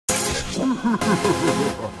Off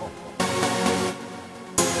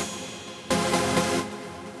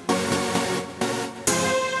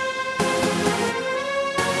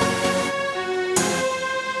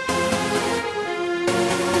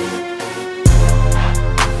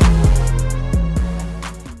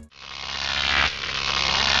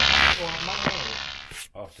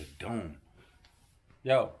the dome.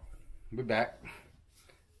 Yo, we're back.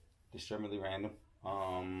 Disturbingly random.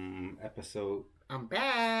 Episode. I'm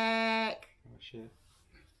back. Oh shit.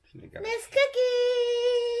 Miss Cookie.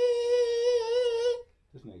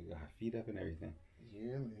 This nigga got her feet up and everything.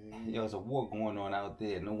 Yeah, man. Yo, there's a war going on out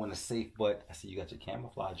there. No one is safe, but I see you got your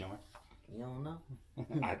camouflage on. You don't know?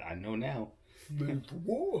 I know now. It's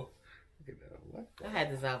war. Look at that. What? I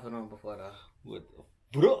had this outfit on before though. What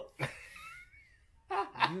the?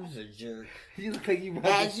 You's a jerk. You look like you.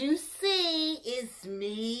 As you see, it's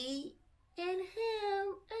me and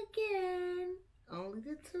him again. Only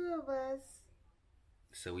the two of us.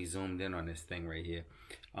 So we zoomed in on this thing right here.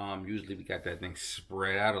 Usually we got that thing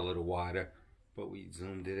spread out a little wider, but we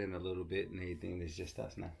zoomed it in a little bit and everything. It's just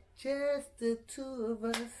us now. Just the two of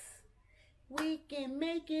us. We can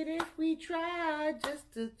make it if we try.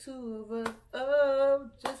 Just the two of us. Oh,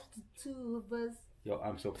 just the two of us. Yo,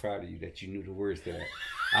 I'm so proud of you that you knew the words to that.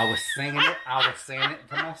 I was saying it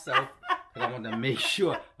to myself because I wanted to make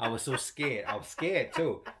sure. I was so scared. I was scared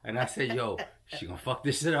too. And I said, yo, she gonna fuck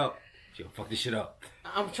this shit up. She gonna fuck this shit up.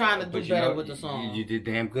 I'm trying to do better with the song. You did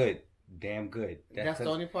damn good. Damn good. That's the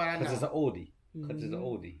only part I know. Because it's an oldie. Because it's an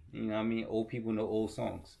oldie. You know what I mean? Old people know old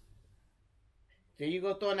songs. There you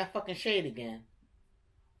go throwing that fucking shade again.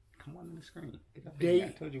 Come on the screen. Get up here. I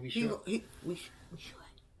told you we should. We should.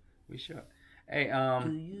 We should. Hey,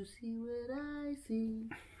 do you see what I see?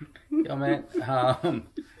 Yo, man,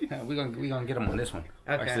 we gonna get him on this one.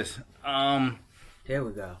 Okay. Watch this. There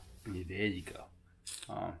we go. Yeah, there you go. It's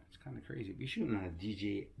kind of crazy. We shooting on a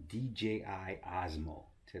DJay Osmo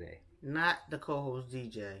today. Not the co-host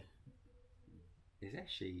DJ. Is that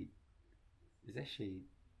shade? Is that shade?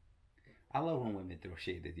 I love when women throw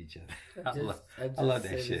shade at each other. I love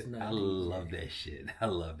that shit. I love that shit. I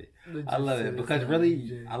love it. I love it because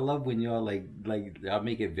really, I love when y'all like y'all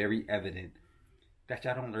make it very evident that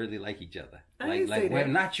y'all don't really like each other. Like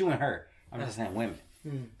women, not you and her. I'm just saying women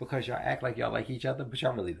because y'all act like y'all like each other, but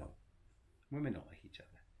y'all really don't. Women don't like each other.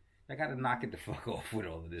 Y'all gotta knock it the fuck off with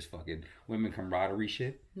all of this fucking women camaraderie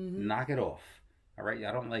shit. Knock it off. All right,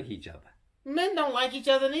 y'all don't like each other. Men don't like each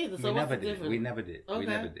other neither. So we never did. We never did. Okay. We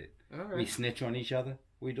never did. Right. We snitch on each other.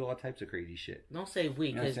 We do all types of crazy shit. Don't say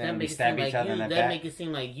we, because you know that makes it seem like you. That make it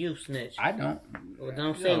seem like you snitch. I don't. Well,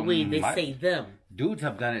 don't say we. They say them. Dudes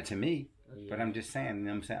have done it to me, but I'm just saying. You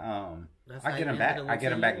know what I'm saying. I get them back. I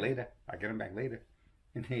get them back later. I get them back later.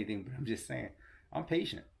 And anything, but I'm just saying. I'm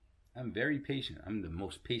patient. I'm very patient. I'm the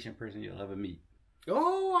most patient person you'll ever meet.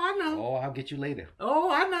 Oh, I know. Oh, I'll get you later. Oh,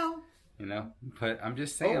 I know. You know, but I'm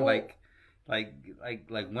just saying, like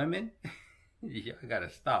women. Yeah, I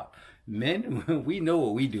gotta stop. Men, we know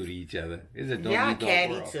what we do to each other. It's a doggy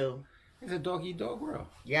dog world. Too. It's a doggy dog world.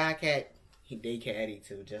 Yeah, they catty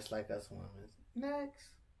too, just like us women. Next.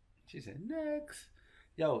 She said next.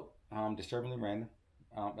 Yo, disturbingly random.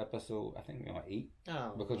 Episode I think we're on 8.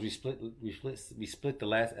 Oh. Because we split the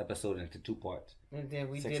last episode into 2 parts. And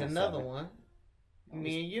then we did another one.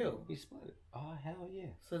 Me and you. We split it. Oh hell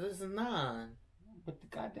yeah. So this is 9.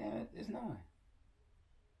 But goddamn it, it's 9.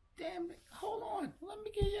 Damn it. Hold on. Let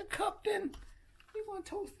me get your cup then. We want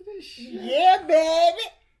to toast to this shit. Yeah, baby.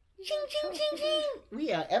 Ching, ching, ching, ching.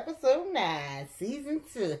 We are episode 9, season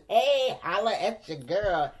 2. Hey, holla at your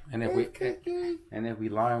girl. And if we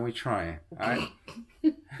lying, we trying. All right?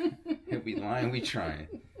 If we lying, we trying.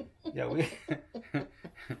 Yo,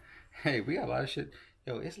 hey, we got a lot of shit.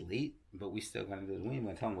 Yo, it's late, but we still gonna do this. We ain't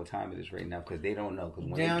gonna tell them what time it is right now because they don't know.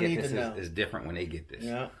 Because when they get this, it's different when they get this.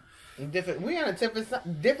 Yeah. Different. We on a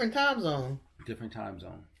different time zone. Different time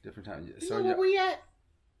zone. Different time. So you know where we at?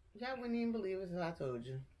 Y'all wouldn't even believe it as I told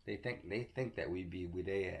you. They think that we be where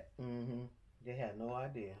they at. Mm-hmm. They had no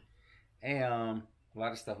idea. And a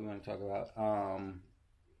lot of stuff we want to talk about.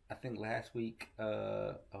 I think last week.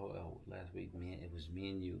 Last week, it was me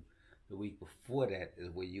and you. The week before that is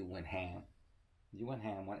where you went ham. You went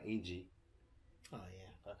ham on AG. Oh yeah,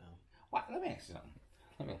 fuck him. Why? Let me ask you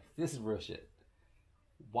something. This is real shit.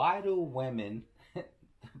 Why do women...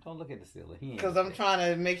 Don't look at the ceiling. Because I'm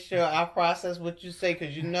trying to make sure I process what you say,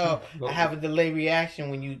 because you know I have a delay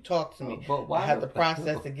reaction when you talk to me. But I have to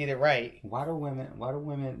process to get it right. Why do women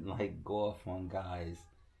like go off on guys?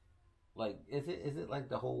 Like, is it like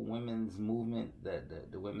the whole women's movement,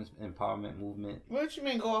 the women's empowerment movement? What you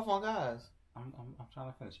mean go off on guys? I'm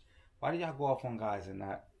trying to finish. Why do y'all go off on guys and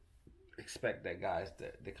not expect that guys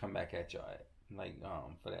to come back at y'all like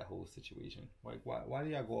for that whole situation? Like why do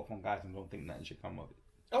y'all go off on guys and don't think nothing should come of it?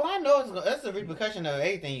 Oh, I know it's a repercussion of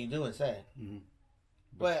everything you do and say. Mm-hmm.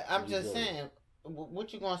 But I'm just saying,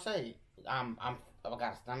 what you gonna say? I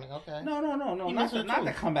got a stomach. Okay. No. Not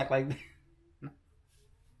to come back like that.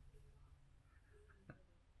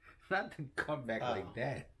 Not to come back like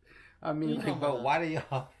that. I mean, but why do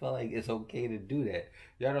y'all feel like it's okay to do that?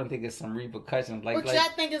 Y'all don't think it's some repercussions? But y'all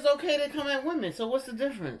think it's okay to come at women. So what's the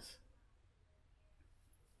difference?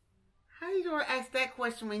 How you gonna ask that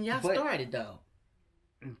question when y'all started though?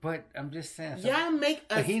 But I'm just saying. Y'all make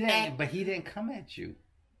us But he didn't come at you.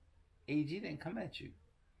 AG didn't come at you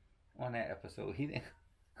on that episode. He didn't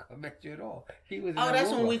come at you at all. He was. That's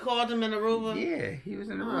when we called him in Aruba. Yeah, he was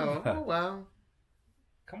in Aruba. Oh well.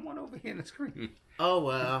 Come on over here and scream. Oh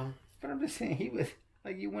well. But I'm just saying, he was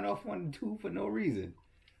like, you went off on the dude for no reason.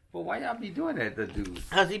 But why y'all be doing that to dude?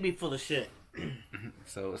 Cause he be full of shit.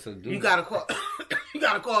 So dude, you gotta call. You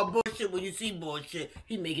gotta call bullshit when you see bullshit.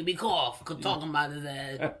 He making me cough. Cause talking about his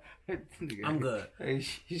ass. I'm good. Hey,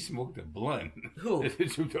 he smoked a blunt. Who?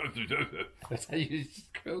 That's how you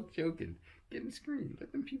joking. Getting screamed.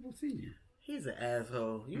 Let them people see you. He's an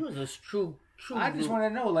asshole. You was a true. I just want to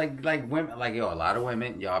know, like women, like a lot of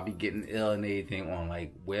women, y'all be getting ill and everything on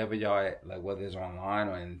like wherever y'all at, like whether it's online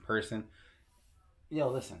or in person. Yo,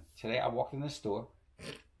 listen. Today I walked in the store.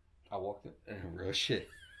 Real shit.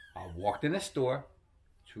 I walked in the store.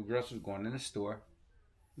 Two girls was going in the store.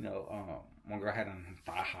 You know, one girl had on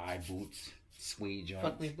thigh-high boots, suede joints.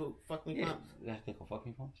 Fuck me pumps. That's they call fuck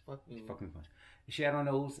me pumps? Fuck me pumps. She had on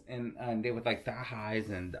those, and they were like thigh-highs,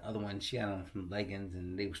 and the other one, she had on some leggings,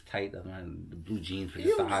 and they was tight. The other one, the blue jeans for the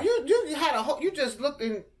thighs. You had a whole, you just looked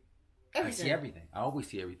in everything. I see everything. I always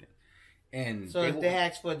see everything. And so if they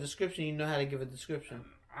asked for a description, you know how to give a description.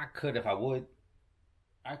 I could if I would.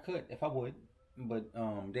 But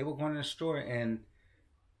they were going to the store, and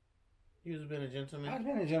you was being a gentleman. I was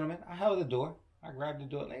being a gentleman. I held the door. I grabbed the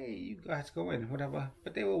door. Hey, you guys go in, whatever.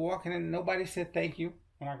 But they were walking in. Nobody said thank you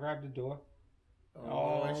when I grabbed the door.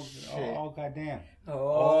 Shit. Oh, goddamn.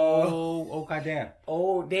 Oh, goddamn.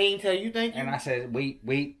 Oh, they ain't tell you thank you? And I said,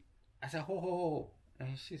 wait. I said, ho.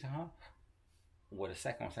 And she said, huh? Well, the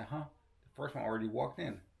second one said, huh? The first one already walked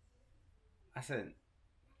in. I said,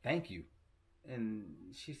 thank you. And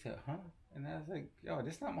she said, huh? And I was like, yo,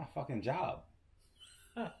 this is not my fucking job.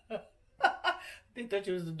 They thought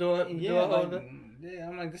you was the door holder? Yeah,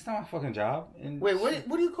 I'm like, this is not my fucking job. And wait,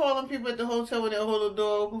 what do you call them people at the hotel when they hold the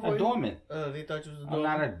door open for a doorman. Oh, they thought you was a doorman?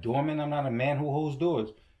 I'm not a doorman. I'm not a man who holds doors.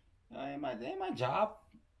 Ain't my job.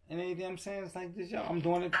 And anything I'm saying is like this, yo, I'm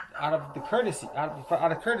doing it out of the courtesy, out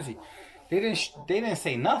of courtesy. They didn't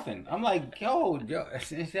say nothing. I'm like, yo. And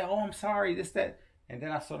they said, oh, I'm sorry, this, that. And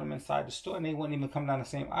then I saw them inside the store, and they wouldn't even come down the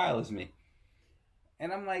same aisle as me.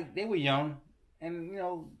 And I'm like, they were young, and, you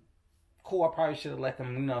know, cool, I probably should have let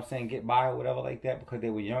them, you know what I'm saying, get by or whatever like that because they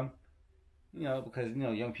were young. You know, because, you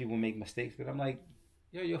know, young people make mistakes. But I'm like,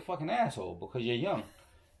 yo, you're a fucking asshole because you're young.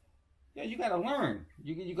 Yeah, you gotta learn.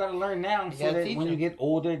 You gotta learn now so that when you get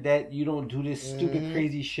older that you don't do this stupid,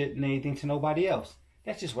 crazy shit and anything to nobody else.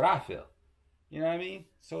 That's just what I feel. You know what I mean?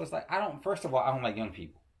 So it's like, first of all, I don't like young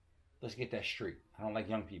people. Let's get that straight. I don't like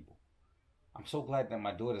young people. I'm so glad that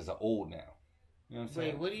my daughters are old now. You know what I'm saying?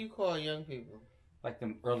 Wait, what do you call young people? Like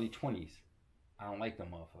them early 20s. I don't like them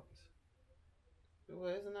motherfuckers.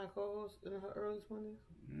 Well, isn't that Cole's in her early 20s?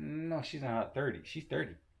 No, she's in her 30s. She's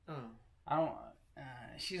 30. Oh. I don't...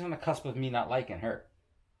 she's on the cusp of me not liking her.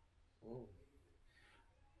 Ooh.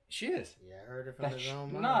 She is. Yeah, I heard it from his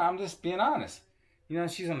own mouth. No, I'm just being honest. You know,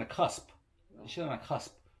 she's on the cusp. Oh. She's on the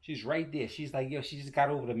cusp. She's right there. She's like, yo, she just got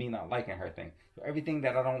over the me not liking her thing. So everything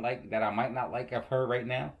that I don't like, that I might not like of her right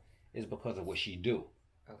now, is because of what she do.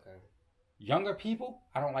 Okay. Younger people,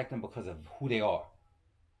 I don't like them because of who they are.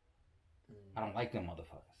 I don't like them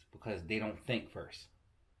motherfuckers because they don't think first.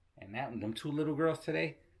 And them two little girls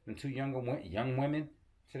today, them two young women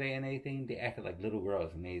today and everything, they acted like little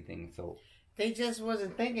girls and everything. So they just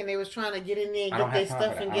wasn't thinking. They was trying to get in there and get their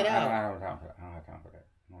stuff and get out. I don't have time for that. I don't have time for that.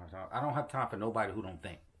 I don't have time for nobody who don't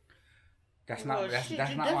think. That's not my world. You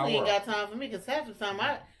definitely ain't got time for me because half the time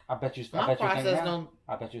I bet you think now.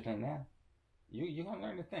 I bet you think now. You're gonna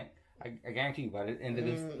learn to think. I guarantee you by the end of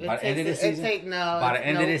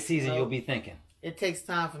this season, you'll be thinking. It takes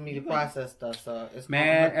time for me to process stuff, so it's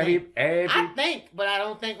I think, but I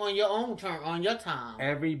don't think on your own turn, on your time.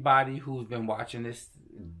 Everybody who's been watching this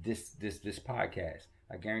podcast,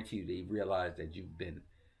 I guarantee you they realize that you've been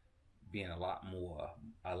being a lot more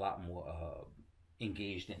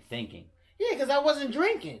engaged in thinking. Yeah, because I wasn't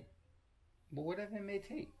drinking. But whatever it may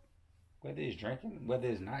take. Whether it's drinking, whether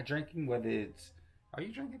it's not drinking, whether it's... Are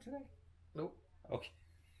you drinking today? Nope. Okay.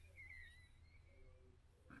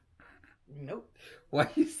 Nope. Why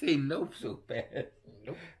you say nope so bad?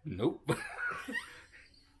 Nope. Nope.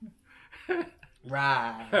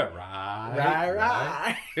 Right.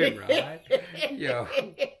 Right. Yo.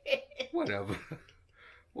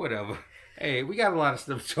 Whatever. Hey, we got a lot of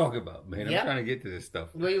stuff to talk about, man. Yep. I'm trying to get to this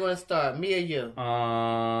stuff. Where you want to start? Me or you?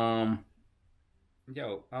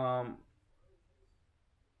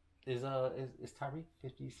 Is Tyreek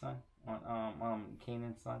 50's son on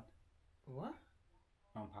Kanan's son? What?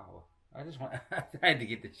 On Power. I just want. I had to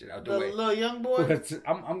get this shit out the way. The little young boy.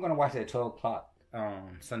 I'm gonna watch it at 12 o'clock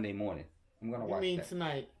Sunday morning. I'm gonna watch that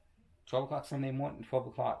tonight? 12 o'clock Sunday morning. 12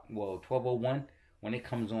 o'clock. Well, 12:01 when it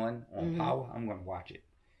comes on Power. I'm gonna watch it.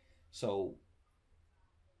 So.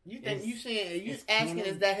 You think you asking Kanan,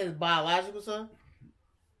 is that his biological son?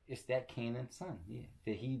 It's that Kanan's son. Yeah.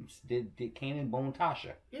 Did Kanan bone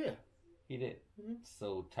Tasha? Yeah. He did. Mm-hmm.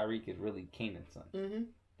 So Tyreek is really Kanan's son. Mm-hmm.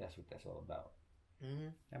 That's what that's all about. Mm-hmm.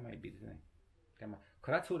 That might be the thing.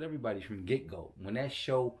 Because I told everybody from get-go, when that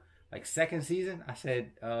show, like second season, I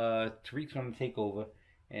said Tariq's going to take over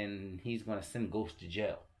and he's going to send Ghost to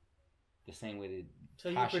jail. The same way that so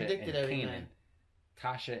you predicted everything.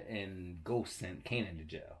 Tasha and Ghost sent Kanan to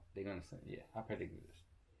jail. They're going to send, yeah, I predicted this.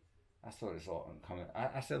 I saw this all coming.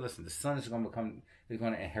 I said, listen, the son is going to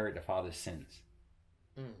inherit the father's sins.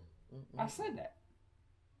 I said that.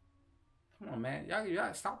 Come on, man.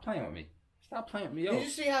 Y'all stop playing with me. Stop playing with me. Yo, did you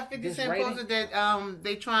see how 50 Cent posted that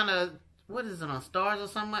they trying to, what is it, on Stars or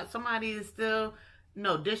something? Somebody is still,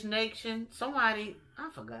 Dish Nation. Somebody, I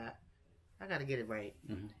forgot. I got to get it right.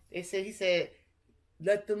 Mm-hmm. He said,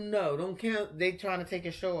 let them know. Don't count. They trying to take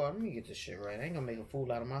a show off. Let me get this shit right. I ain't going to make a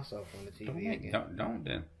fool out of myself on the TV again. Don't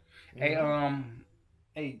then. Hey,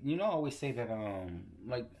 I always say that,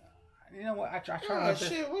 like, you know what? I try not to...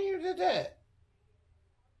 shit, when you did that?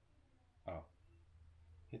 Oh.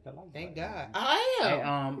 Hit the like Thank button. God. I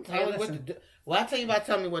am. Tell me what to do. Well, I tell you about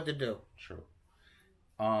tell me what to do. True.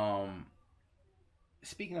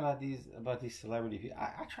 Speaking about these celebrities,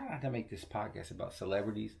 I try not to make this podcast about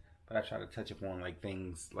celebrities, but I try to touch upon, like,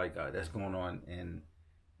 things, like, that's going on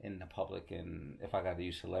in the public, and if I got to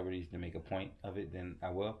use celebrities to make a point of it, then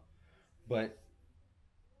I will. But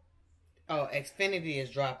Xfinity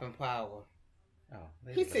is dropping power. Oh,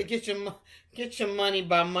 he said, "Get your money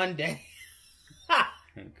by Monday."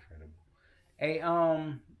 Incredible. Hey,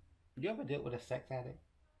 you ever dealt with a sex addict,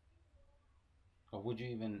 or would you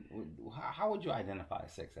even? How would you identify a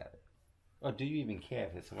sex addict, or do you even care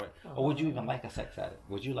if it's right, or would you even like a sex addict?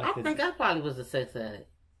 Would you like? I think I probably was a sex addict.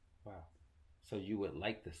 Wow. So you would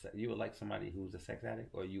like you would like somebody who's a sex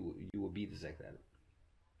addict, or you would be the sex addict?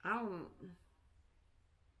 I don't.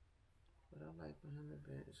 But I like for him to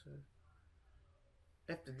be. So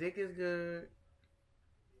if the dick is good,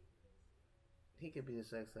 he could be a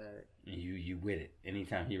sex addict. And you with it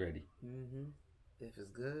anytime he ready. Mm-hmm. If it's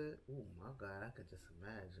good, oh my God, I could just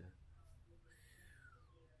imagine.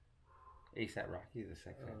 A$AP Rocky is a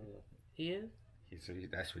sex addict. He is. So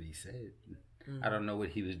that's what he said. Mm-hmm. I don't know what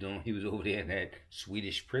he was doing. He was over there in that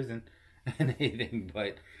Swedish prison and everything,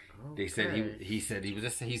 but they said he said he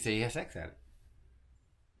was he said he had sex addict.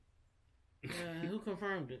 Who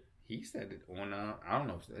confirmed it? He said it on I don't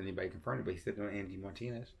know if anybody confirmed it, but he said it on Angie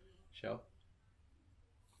Martinez show.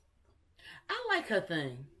 I like her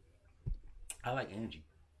thing. I like Angie.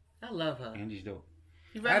 I love her. Angie's dope.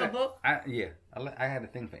 You read her book? Yeah, I had a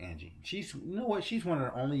thing for Angie. She's, you know what? She's one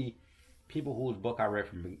of the only people whose book I read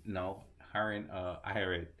from. Her and I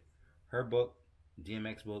read her book,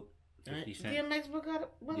 DMX book, 50 Cent. DMX book got a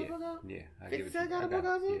book out? Yeah, 50 Cent got a book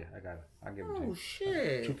out too? Yeah, I got it. I'll give it to you. Oh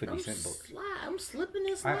shit! 250 Cent book. I'm slipping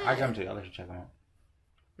this. I got them to you. I'll let you check them out.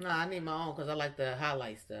 No, I need my own because I like to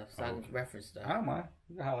highlight stuff so I can reference stuff. I don't mind.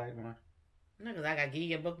 You can highlight mine. No, because I got to give you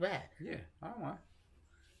your book back. Yeah, I don't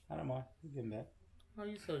mind. You give them back. Oh,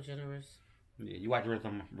 you so generous. Yeah, you watch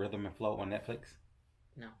Rhythm and Flow on Netflix?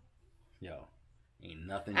 No. Yo, ain't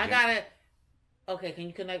nothing. I got it. Okay, can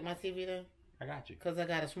you connect my TV then? I got you. Because I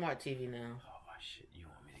got a smart TV now. Oh shit! You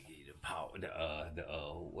want me to give you the power? The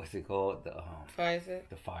what's it called? The Fire stick.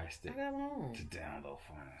 The Fire Stick. I got my own. To download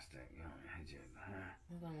Fire Stick. You want me to hit you? I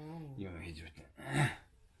got my own. You want me to hit you with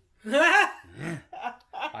the?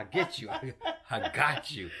 I get you. I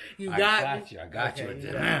got you. You got me? I got you.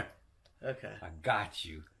 Okay. I got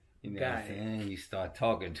you. You know what I'm saying? You start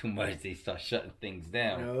talking too much, they start shutting things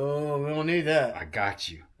down. No, we don't need that. I got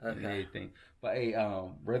you. Okay. And everything. But hey,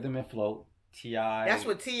 Rhythm and Flow, T.I. That's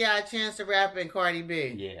what T.I., Chance the Rapper, and Cardi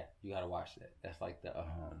B. Yeah, you gotta watch that. That's like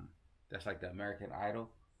the American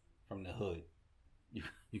Idol from the hood. You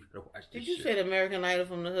gotta watch this shit. Did you say the American Idol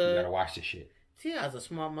from the hood? You gotta watch this shit. T.I.'s a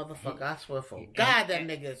smart motherfucker. I swear for God, that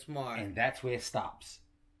nigga is smart. And that's where it stops.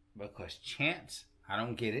 Because Chance, I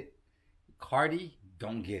don't get it. Cardi,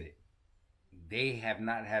 don't get it. They have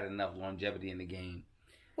not had enough longevity in the game.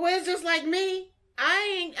 Well, it's just like me.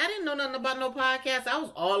 I didn't know nothing about no podcast. I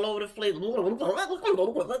was all over the place.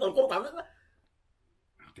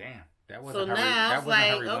 Damn. That was so now it's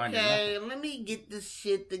like, okay, let me get this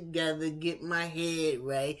shit together, get my head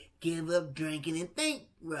right, give up drinking and think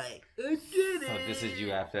right. I did it. So this is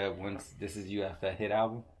you after a hit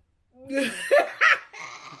album? Because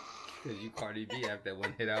you Cardi B after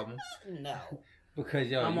one hit album? No.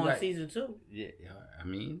 Because I'm on season 2. Yeah, I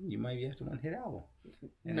mean, you might be after one hit album.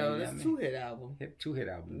 And no, that's 2 hit album. 2 hit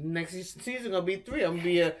albums. Next season gonna be 3. I'm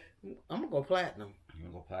gonna go platinum. You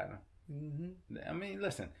gonna go platinum? Mm-hmm. I mean,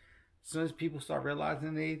 listen. As soon as people start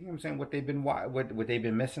realizing they, you know what I'm saying, what they've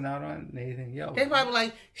been missing out on, they think, yo. They probably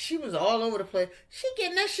like, she was all over the place. She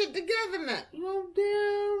getting that shit together now. You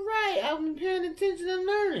damn right. I've been paying attention and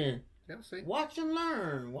learning. See. Watch and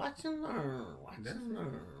learn. Watch and learn. Watch and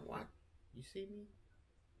learn. Watch. You see me?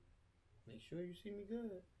 Make sure you see me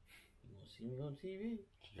good. You gonna see me on TV.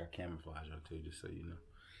 She got camouflage on too, just so you know.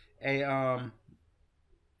 Hey,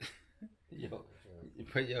 yo,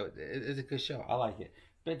 it's a good show. I like it.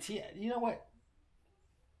 But T.I., you know what?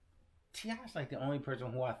 T.I.'s like the only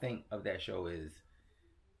person who I think of that show is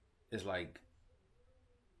like,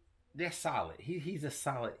 they're solid. He's a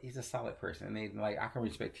solid person. And they like, I can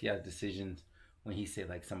respect T.I.'s decisions when he said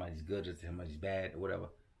like somebody's good or somebody's bad or whatever.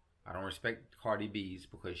 I don't respect Cardi B's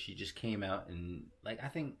because she just came out and like, I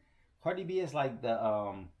think Cardi B is like the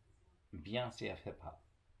Beyonce of hip hop.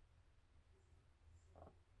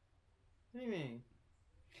 What do you mean?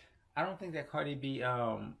 I don't think that Cardi B.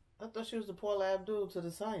 I thought she was the Paula Abdul to the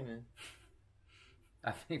Simon.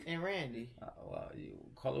 I think. And Randy. Well, you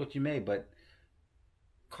call it what you may, but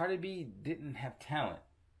Cardi B didn't have talent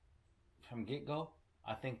from get go.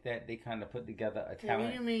 I think that they kind of put together a talent.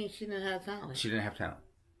 What do you mean she didn't have talent? She didn't have talent.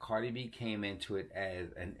 Cardi B came into it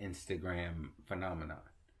as an Instagram phenomenon.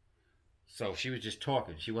 So she was just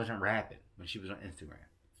talking. She wasn't rapping when she was on Instagram.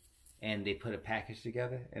 And they put a package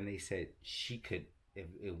together and they said she could.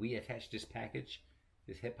 If we attach this package,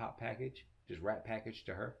 this hip hop package, this rap package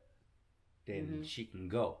to her, then she can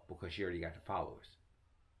go because she already got the followers.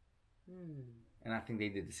 And I think they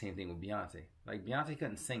did the same thing with Beyonce. Like Beyonce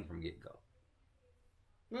couldn't sing from get go.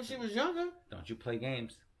 When she was younger. Don't you play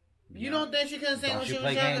games? You don't think she couldn't sing when she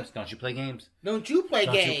was younger? Don't you play games? Don't you play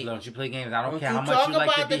games? Don't you play games? I don't care how much you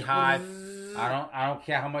like the Beehive. I don't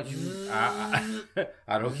care how much you.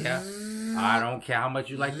 I don't care. I don't care how much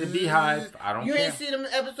you like the Beehive. I don't care. You ain't see them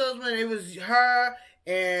episodes when it was her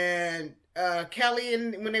and Kelly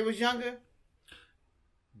and when they was younger?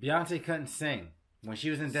 Beyonce couldn't sing. When she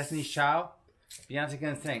was in Destiny's Child, Beyonce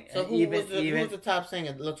couldn't sing. So who was the top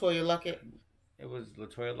singer? LaToya Luckett? It was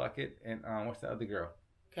LaToya Luckett and what's the other girl?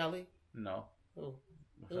 Kelly? No. Who?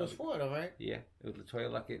 It was 4 though, right? Yeah, it was LaToya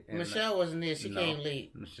Luckett. And Michelle wasn't there. She came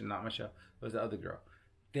late. Not Michelle. It was the other girl.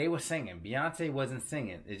 They were singing. Beyonce wasn't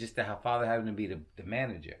singing. It's just that her father happened to be the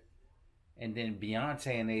manager. And then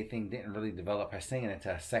Beyonce and everything didn't really develop her singing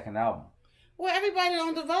until her second album. Well, everybody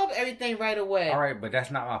don't develop everything right away. All right, but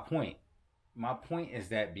that's not my point. My point is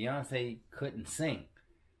that Beyonce couldn't sing.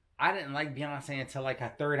 I didn't like Beyonce until like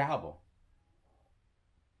her 3rd album.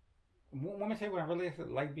 Want me to tell you when I really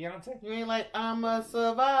like Beyonce? You ain't like, I'm a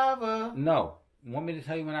survivor. No. Want me to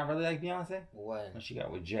tell you when I really like Beyonce? What? When she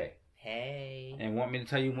got with Jay. Hey. And want me to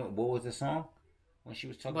tell you what was the song? When she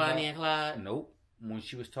was talking Bonnie and Clyde? Nope. When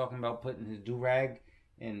she was talking about putting his do-rag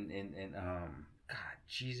and God,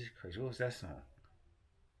 Jesus Christ, what was that song?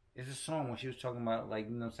 It's a song when she was talking about, like,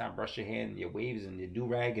 you know, time brush your hair and your waves and your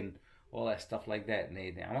do-rag and all that stuff like that and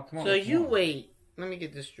everything. I'm gonna come on. So you wait. Let me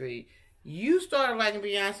get this straight. You started liking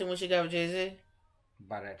Beyonce when she got with Jay-Z?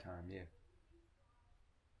 By that time, yeah.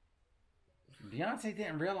 Beyonce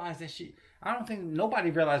didn't realize that she... I don't think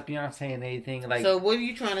nobody realized Beyonce and anything like... So what are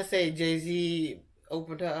you trying to say? Jay-Z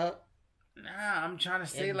opened her up? Nah, I'm trying to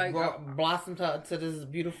say and like... blossomed her to this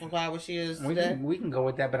beautiful flower she is today? We can go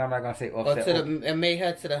with that, but I'm not going to say... Offset, and made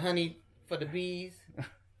her to the honey for the bees?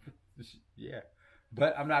 Yeah.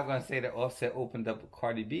 But I'm not going to say that Offset opened up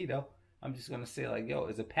Cardi B, though. I'm just going to say like, yo,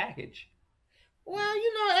 it's a package. Well,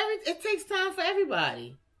 you know, it takes time for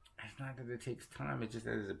everybody. It's not that it takes time. It's just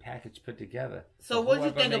that it's a package put together. So what do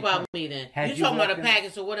you think about me then? You talking about a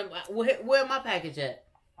package, so where my package at?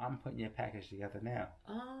 I'm putting your package together now.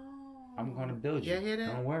 Oh. I'm going to build you. You hear that?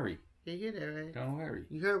 Don't worry. You hear that, right? Don't worry.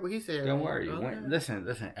 You heard what he said. Don't right? worry. Okay.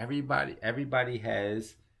 Listen. Everybody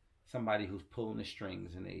has somebody who's pulling the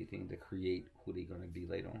strings and anything to create who they're gonna be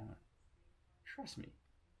later on. Trust me,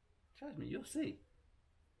 you'll see.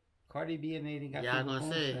 Cardi B and anything got people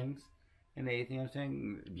pulling strings and anything. I'm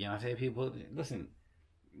saying Beyonce people. Listen,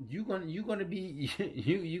 you gonna be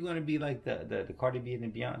like the Cardi B and the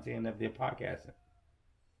Beyonce and their podcasting.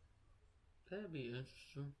 That'd be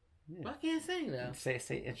interesting. Yeah. I can't sing though.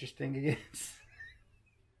 Say interesting again.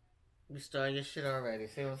 You started your shit already.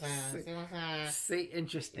 See what I'm saying? Say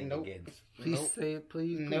interesting again. Please say it,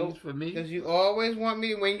 please for me. Because you always want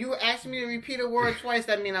me. When you ask me to repeat a word twice,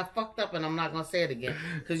 that means I fucked up and I'm not gonna say it again.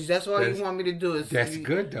 Because that's all you want me to do. That's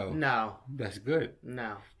good though. No, that's good.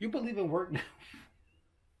 No, you believe in work?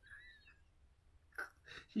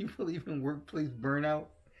 You believe in workplace burnout?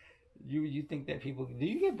 You think that people do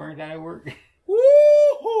you get burned out at work?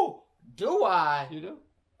 Woo! Do I? You do?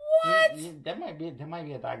 What? That might be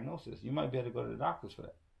a diagnosis. You might be able to go to the doctors for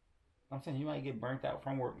that. I'm saying you might get burnt out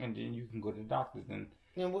from work and then you can go to the doctors and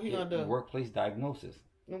what he gonna do? Workplace diagnosis.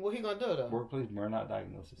 And what he gonna do though? Workplace burnout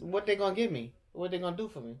diagnosis. What they gonna give me? What they gonna do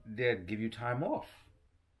for me? They'll give you time off.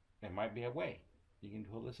 There might be a way you can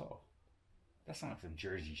pull this off. That sounds like some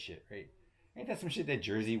Jersey shit, right? Ain't that some shit that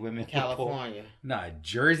Jersey women California? Pull? Nah,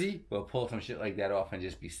 Jersey will pull some shit like that off and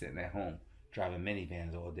just be sitting at home driving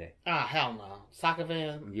minivans all day. Ah, hell no. Soccer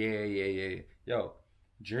van? Yeah. Yo,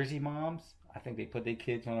 Jersey moms, I think they put their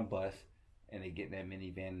kids on a bus and they get in that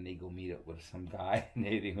minivan and they go meet up with some guy and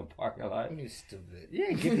they in a parking lot. You stupid.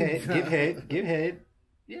 Yeah, give head.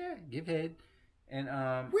 Yeah, give head. And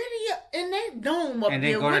where do you in that dome up and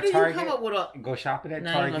there? Where do Target, you come up with a go shopping at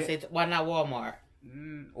Target? Target? Gonna say, why not Walmart?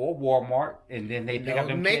 Or Walmart, and then they pick up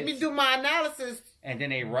them Make kids. me do my analysis. And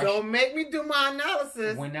then they rush. Don't make me do my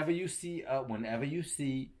analysis. Whenever you see a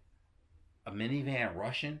minivan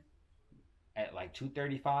rushing at like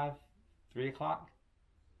 2:35, 3 o'clock,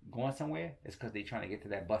 going somewhere, it's because they trying to get to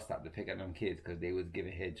that bus stop to pick up them kids because they was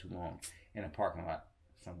giving head too long in a parking lot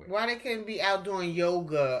somewhere. Why they couldn't be out doing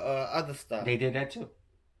yoga or other stuff? They did that too.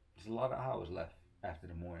 There's a lot of hours left after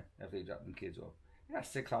the morning after they drop them kids off. They got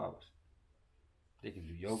 6 hours. They can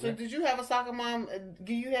do yoga. So did you have a soccer mom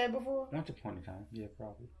give you head before? Once upon a time, yeah,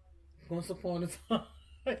 probably. Once upon a time.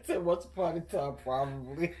 I said once upon a time,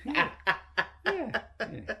 probably. Yeah.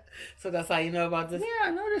 So that's how you know about this? Yeah,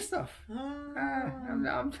 I know this stuff.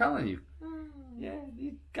 I'm telling you. Yeah,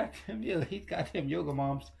 he's got them yoga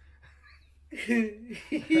moms. I'm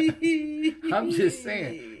just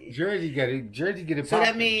saying, Jersey get it. So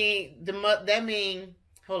that mean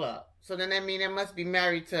hold up. So then that mean they must be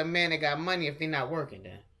married to a man that got money if they're not working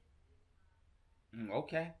then.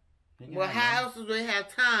 Okay. Well, how else do they have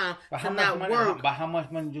time to not work? But how much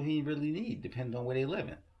money do he really need? Depends on where they live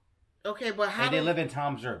in. Okay, but how? They live in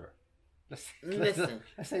Tom's River. Listen.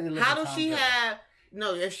 Let's say they live how in does Tom's she River. have?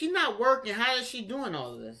 No, if she's not working, how is she doing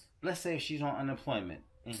all of this? Let's say she's on unemployment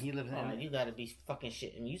and he lives in. Oh, you gotta be fucking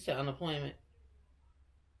shitting. You said unemployment.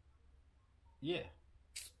 Yeah.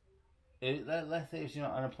 Let's say she's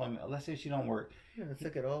on unemployment. Let's say she don't work. You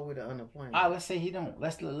took it all with the unemployment. Let's say he don't.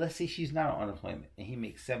 Let's say she's not on unemployment and he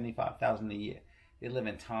makes $75,000 a year. They live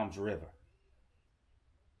in Tom's River.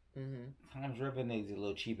 Mm-hmm. Tom's River is a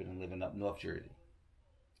little cheaper than living up North Jersey.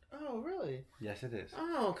 Oh, really? Yes, it is.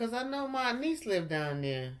 Oh, because I know my niece lived down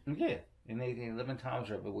there. Yeah, and they live in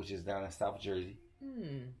Tom's River, which is down in South Jersey.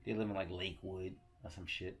 They live in like Lakewood or some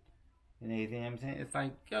shit. And you know what I'm saying? It's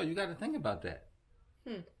like, yo, you got to think about that.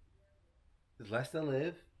 There's less to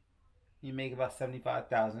live. You make about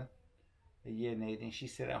 $75,000 a year, and everything. She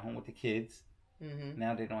sit at home with the kids. Mm-hmm.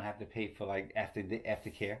 Now they don't have to pay for like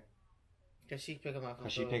aftercare. Cause she pick them up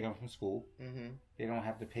from school. Mm-hmm. They don't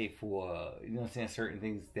have to pay for you know what I'm saying, certain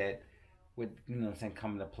things that would, you know what I'm saying,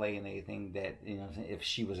 come into play and anything that, you know what I'm saying, if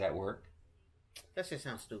she was at work. That shit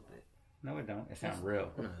sounds stupid. No, it don't. It sounds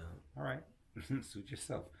real. No. All right, suit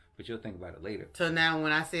yourself. But you'll think about it later. So now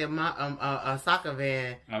when I say a soccer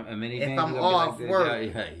van, a minivan, if I'm off like work,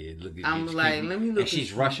 look at I'm like, let me look. If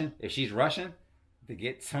she's rushing to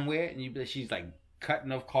get somewhere, and she's like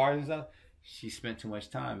cutting off cars and stuff, she spent too much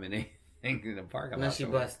time in the parking lot. Then she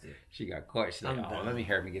busted. She got caught. She's like, let me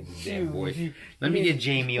hurry and get this damn boy. Let me get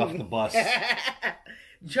Jamie off the bus.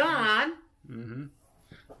 John. Mm-hmm.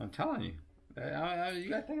 I'm telling you. You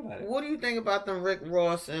gotta think about it. What do you think about them Rick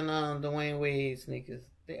Ross and Dwayne Wade sneakers?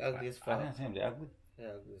 They ugly as fuck. I didn't say them. They're ugly.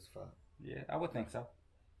 They're ugly as fuck. Yeah, I would think so.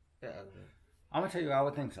 They're ugly. I'm gonna tell you, I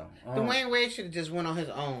would think so. Dwayne Wade should have just went on his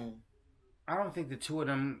own. I don't think the two of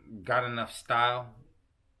them got enough style.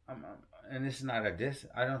 And this is not a diss.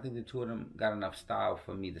 I don't think the two of them got enough style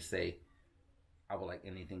for me to say I would like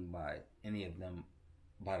anything by any of them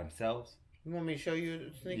by themselves. You want me to show you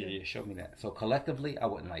the sneakers? Yeah, show me that. So collectively, I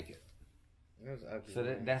wouldn't like it. It was ugly.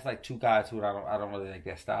 So that's like two guys who I don't really like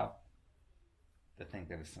their style. To think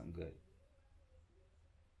that it's something good.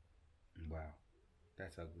 Wow,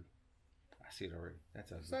 that's ugly. I see it already.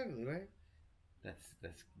 That's ugly. It's ugly, right?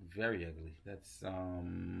 That's very ugly. That's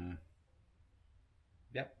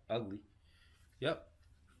Yep, ugly. Yep.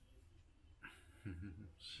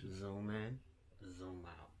 Zoom in, zoom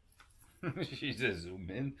out. She said zoom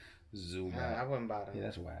in, zoom out. I wouldn't buy that. Yeah,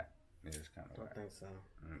 that's whack. Yeah, that's kind of whack. I don't think so.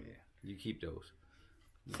 Yeah, you keep those.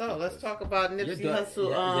 So let's talk about Nipsey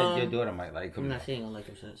Hussle. Your daughter might like him. No, she ain't gonna like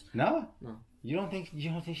him since. No, no. You don't think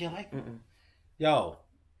she like him? Yo,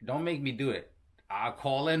 don't make me do it. I'll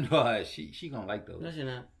call in to her. She gonna like those. No, she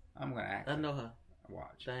not. I'm gonna ask. I know her.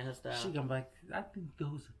 Watch. That ain't her style. She gonna be like, I think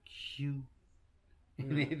those are cute.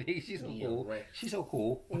 She's so cool. Right. She's so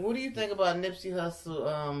cool. What do you think about Nipsey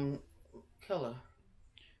Hussle killer?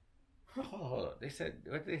 Hold on. They said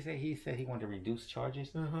what did they say? He said he wanted to reduce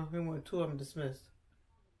charges. He wanted 2 of them dismissed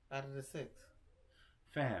out of the 6.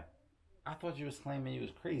 Fam, I thought you was claiming you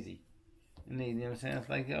was crazy. And they, you know what I'm saying? It's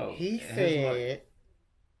like, yo. He said.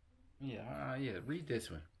 Yeah. Read this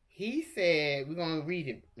one. He said, we're gonna read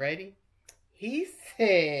it. Ready? He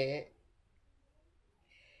said,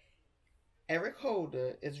 Eric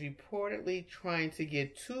Holder is reportedly trying to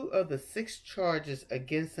get 2 of the 6 charges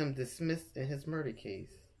against him dismissed in his murder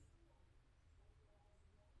case.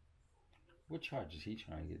 What charges he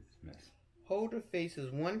trying to get dismissed? Holder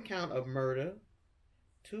faces 1 count of murder,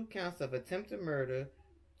 2 counts of attempted murder,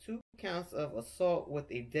 2 counts of assault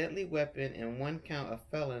with a deadly weapon, and 1 count of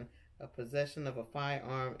felon of possession of a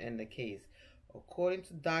firearm in the case. According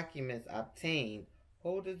to documents obtained,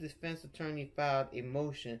 Holder's defense attorney filed a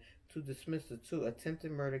motion to dismiss the 2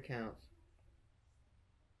 attempted murder counts.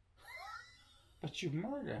 But you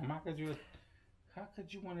murdered him. How could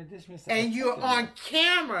you want to dismiss? And you're on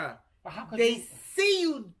camera. They see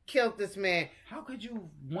you killed this man. How could you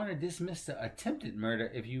want to dismiss the attempted murder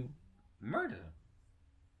if you murder him?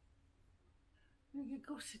 Nigga,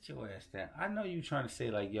 go sit your ass down. I know you trying to say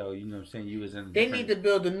like, yo, you know what I'm saying? You was in. They need to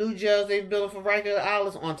build the new jails they building for Rikers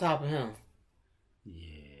Islands on top of him.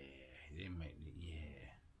 Yeah, they might.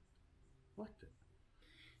 Yeah. What the?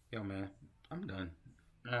 Yo, man, I'm done.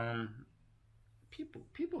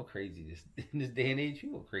 People are crazy in this day and age.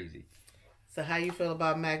 People are crazy. So how you feel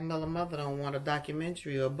about Mac Miller's mother don't want a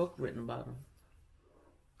documentary or a book written about him?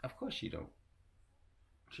 Of course she don't.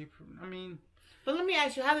 But let me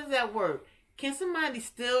ask you, how does that work? Can somebody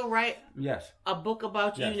still write a book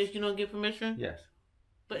about you if you don't get permission? Yes.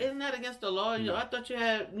 But isn't that against the law? No. I thought you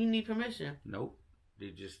need permission. Nope. They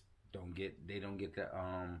just don't get the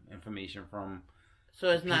information from. So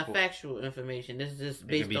it's not factual information. This is just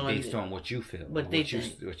based on what you feel,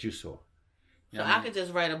 what you saw. So I could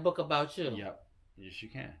just write a book about you. Yep. Yes, you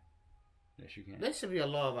can. Yes, you can. There should be a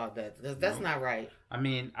law about that because that's not right. I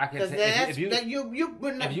mean, I can say if you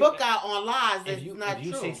putting a book out on lies that's not true. If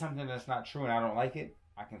you say something that's not true and I don't like it,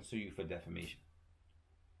 I can sue you for defamation.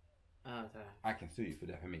 Okay. I can sue you for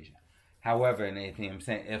defamation. However, in anything I'm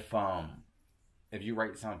saying, if you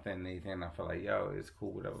write something, anything I feel like, yo, it's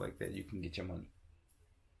cool, whatever like that, you can get your money.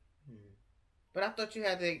 But I thought you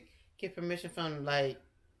had to get permission from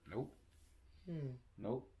Nope.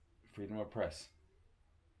 Nope. Freedom of press.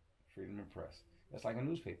 Freedom of press. That's like a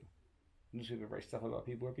newspaper. Newspaper writes stuff about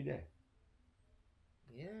people every day.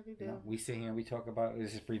 Yeah, we do. We sit here and we talk about,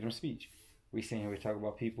 this is freedom of speech. We sit here and we talk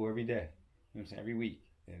about people every day. You know what I'm saying? Every week.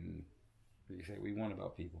 And we say we want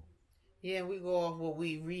about people. Yeah, we go off what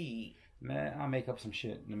we read. Man, I'll make up some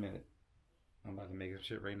shit in a minute. I'm about to make up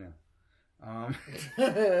shit right now.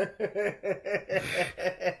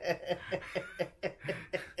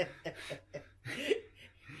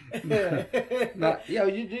 Yo,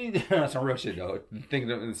 you do some real shit though.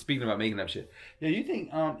 Speaking about making up shit. Yo, you think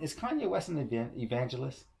is Kanye West an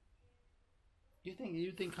evangelist? You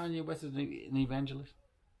think Kanye West is an evangelist?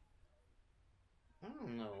 I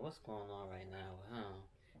don't know what's going on right now.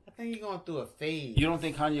 I think he's going through a phase. You don't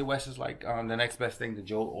think Kanye West is like the next best thing to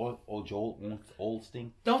Joel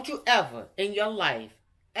Olsteen? Don't you ever in your life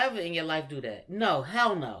do that? No,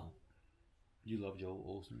 hell no. You love Joel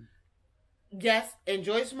Olsteen? Yes, and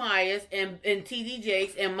Joyce Myers and TD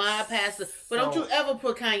Jakes and my pastor. But don't you ever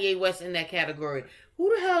put Kanye West in that category.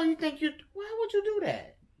 Who the hell you think you... Why would you do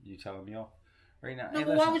that? You telling me off right now? No, hey,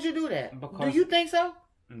 but why would you do that? Do you think so?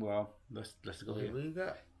 Well, let's go here.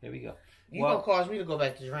 Here we go. You gonna cause me to go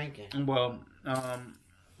back to drinking. Well,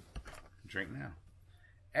 drink now.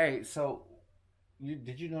 Hey, so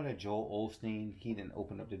did you know that Joel Olsteen, he didn't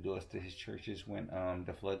open up the doors to his churches when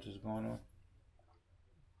the floods was going on?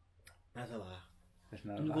 That's a lie. That's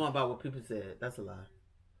not a lie. You're going about what people said. That's a lie.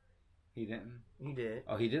 He didn't? He did.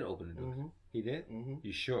 Oh, he did open the doors. He did?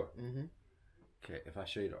 You sure? Okay, if I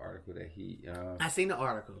show you the article that he... I seen the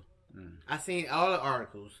article. I seen all the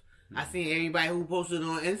articles. I seen everybody who posted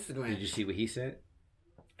on Instagram. Did you see what he said?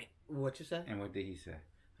 What you said? And what did he say?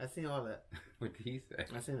 I seen all that. What did he say?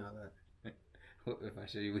 I seen all that. If I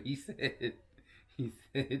show you what he said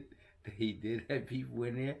that he did have people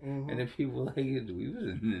in there, and the people like we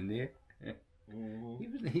wasn't in there.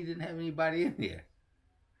 He didn't have anybody in there.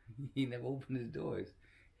 He never opened his doors.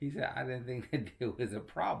 He said, I didn't think that there was a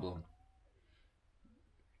problem.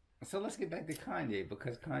 So let's get back to Kanye,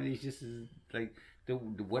 because Kanye's just like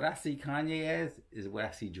what I see Kanye as is what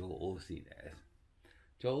I see Joel Olsteen as.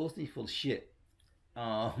 Joel Olsteen's full of shit.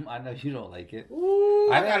 I know you don't like it. Ooh,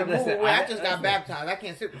 I gotta move away. I just got baptized. I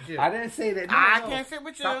can't sit with you. I didn't say that. I can't sit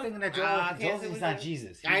with you. Stop thinking that Joel Olsteen's not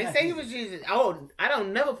Jesus. I didn't say he was Jesus. Oh, I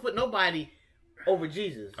don't never put nobody over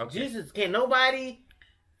Jesus. Okay. Jesus can't nobody.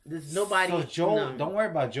 There's nobody. So Joel, don't worry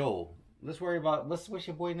about Joel. Let's worry about what's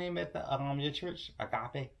your boy name at the your church?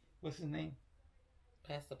 Agape. What's his name?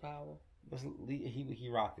 Pastor Powell. He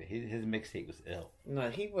rocked it. His mixtape was ill. No,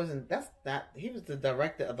 he wasn't. That's not. He was the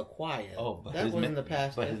director of the choir. Oh, but that wasn't the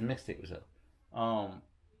pastor. But his mixtape was ill.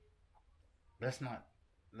 Let's not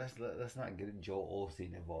get Joel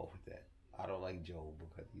Olsteen involved with that. I don't like Joel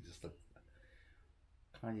because he just looks.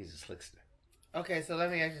 Kanye's a slickster. Okay, so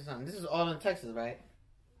let me ask you something. This is all in Texas, right?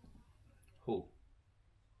 Who?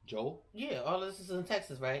 Joel? Yeah, all this is in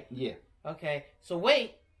Texas, right? Yeah. Okay, so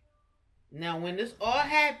wait. Now, when this all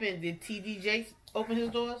happened, did DJay open his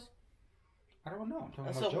doors? I don't know. I'm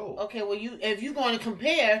talking about Joel. Okay, well, if you're going to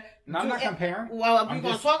compare... No, I'm not comparing. Well, if you're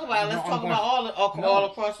going to talk about it, let's talk about all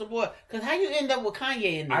across the board. Because how you end up with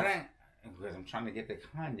Kanye in this? Because I'm trying to get to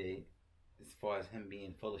Kanye as far as him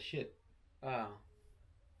being full of shit. Oh.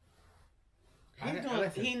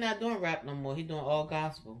 He's not doing rap no more. He's doing all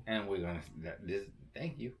gospel. And we're going to...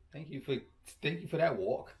 Thank you for that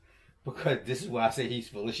walk. Because this is why I say he's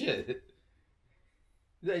full of shit.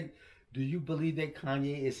 Like, do you believe that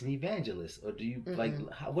Kanye is an evangelist, or do you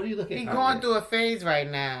what do you look at? He's Kanye? Going through a phase right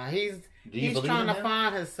now. He's trying to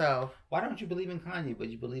find himself. Why don't you believe in Kanye, but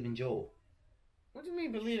you believe in Joel? What do you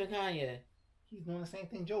mean believe in Kanye? He's doing the same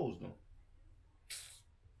thing Joel's doing.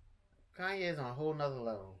 Kanye is on a whole nother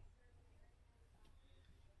level.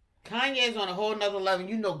 Kanye is on a whole nother level.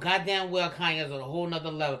 You know goddamn well Kanye is on a whole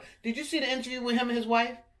nother level. Did you see the interview with him and his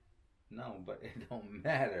wife? No, but it don't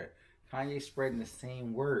matter. Kanye's spreading the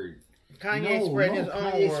same word. Kanye spreading his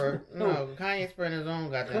own word. No, Kanye spreading his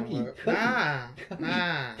own goddamn word.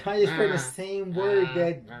 Kanye's spreading the same word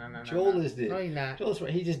that Joel is did. No, he's not.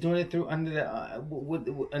 He's just doing it through under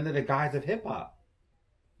the guise of hip hop.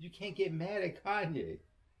 You can't get mad at Kanye.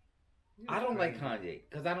 I don't like Kanye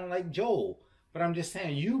because I don't like Joel. But I'm just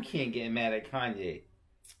saying you can't get mad at Kanye.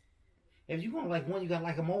 If you want to like one, you gotta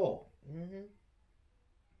like them all.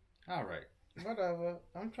 All right. Whatever.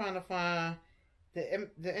 I'm trying to find the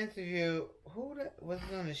interview. Was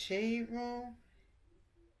it on the Shade Room?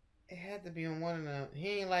 It had to be on one of them.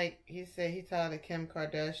 He said he tired of Kim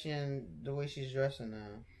Kardashian the way she's dressing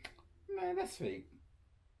now. Man, that's fake.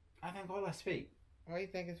 I think all that's fake. Why do you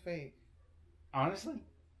think it's fake? Honestly,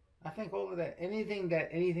 I think all of that, anything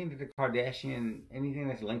that the Kardashian, anything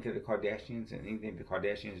that's linked to the Kardashians and anything the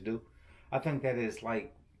Kardashians do, I think that is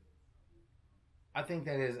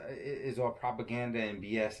is all propaganda and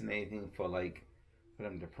BS and anything for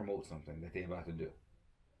them to promote something that they're about to do.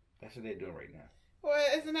 That's what they're doing right now. Well,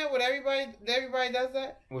 isn't that what everybody does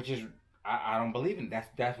that? Which is, I don't believe in.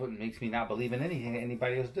 That's what makes me not believe in anything that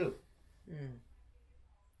anybody else do.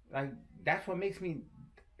 That's what makes me.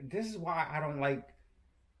 This is why I don't like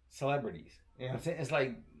celebrities. You know what I'm saying? It's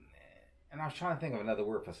like, and I was trying to think of another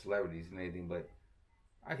word for celebrities and anything, but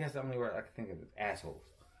I guess the only word I can think of is assholes.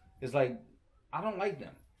 It's like, I don't like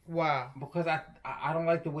them. Wow. Because I don't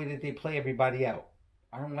like the way that they play everybody out.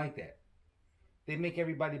 I don't like that. They make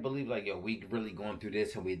everybody believe like, yo, we really going through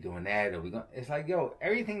this and we doing that, or it's like, yo,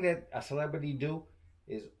 everything that a celebrity do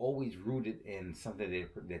is always rooted in something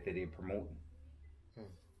that they're promoting.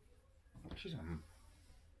 She's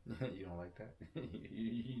you don't like that?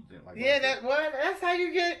 You didn't like that?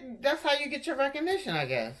 That's how you get your recognition, I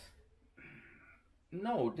guess.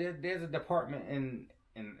 No, there's a department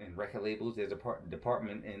in record labels. There's a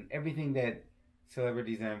department in everything that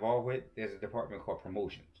celebrities are involved with. There's a department called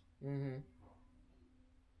promotions. In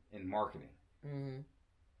marketing.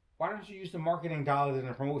 Why don't you use the marketing dollars and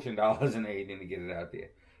the promotion dollars and everything to get it out there?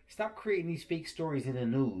 Stop creating these fake stories in the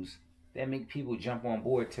news that make people jump on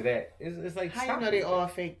board to that. It's like, how you know they all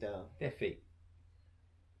fake though? They're fake.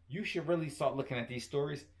 You should really start looking at these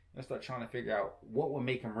stories and start trying to figure out what would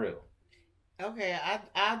make them real. Okay,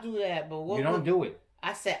 I'll do that, but what? You don't do it.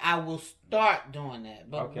 I said I will start doing that,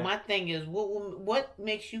 but my thing is, what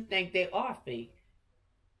makes you think they are fake?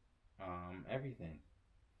 Everything.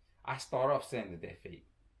 I start off saying that they're fake,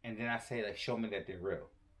 and then I say like, show me that they're real.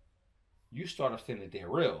 You start off saying that they're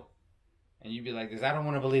real, and you be like this. I don't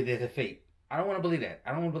want to believe that they're fake. I don't want to believe that.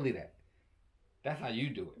 I don't want to believe that. That's how you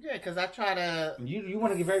do it. Yeah, because I try to. You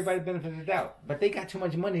want to give everybody the benefit of the doubt, but they got too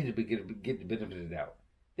much money to get the benefit of the doubt.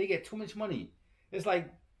 They get too much money. It's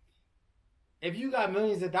like, if you got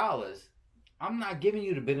millions of dollars, I'm not giving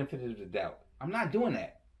you the benefit of the doubt. I'm not doing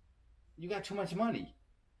that. You got too much money.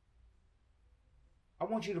 I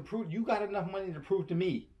want you to prove you got enough money to prove to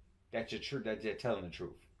me that you're telling the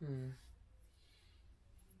truth. Mm.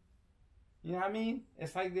 You know what I mean?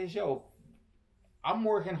 It's like this, yo. I'm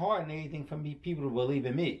working hard and anything for me, people to believe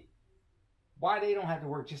in me. Why they don't have to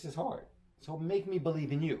work just as hard? So make me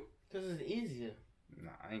believe in you. Because it's easier.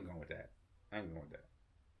 Nah, I ain't going with that. I'm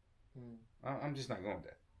just not going with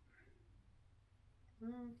that.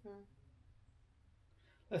 Okay.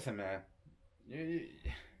 Listen, man.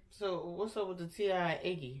 So what's up with the T.I.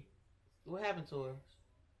 Iggy? What happened to her?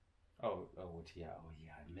 Oh, T.I. Oh,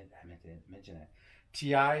 yeah, I meant to mention that.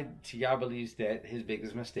 T.I. believes that his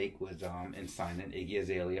biggest mistake was in signing Iggy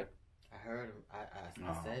Azalea. I heard him. I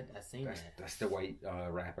seen that. That's the white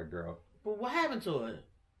rapper girl. But what happened to her?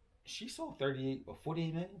 She sold 48 or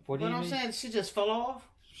 48 million. But I'm saying she just fell off.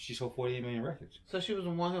 She sold 48 million records. So she was a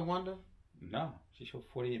one-hit wonder. No, she sold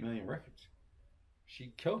 48 million records.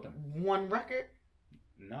 She killed them. One record?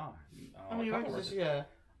 No. How many records did she have?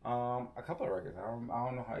 A couple of records. I don't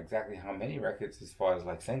know exactly how many records as far as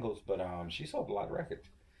like singles, but she sold a lot of records.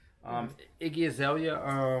 Iggy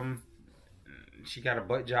Azalea, she got a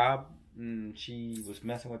butt job. She was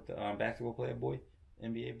messing with the basketball player boy,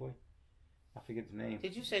 NBA boy. I forget the name.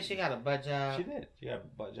 Did you say she got a butt job? She did. She got a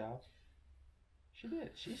butt job. She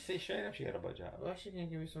did. She said straight up she got a butt job. Why she didn't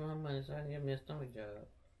give me some of her money so I can get me a stomach job?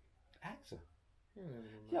 Ask her.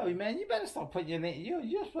 Yo, man, you better start putting your name.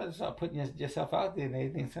 You're supposed to start putting yourself out there and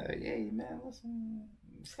everything. So, hey, man, listen.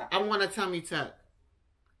 Stop. I want a tummy tuck.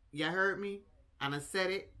 Y'all heard me? I done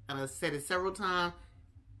said it. I done said it several times.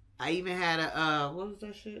 I even had a, what was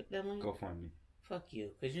that shit? That link? GoFundMe. Fuck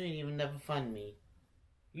you, because you ain't even never fund me.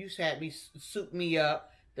 You had me soup me up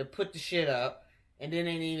to put the shit up and then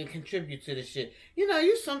ain't even contribute to the shit. You know,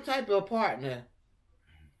 you some type of partner.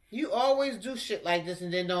 You always do shit like this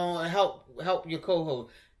and then don't help your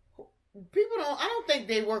co-host. People I don't think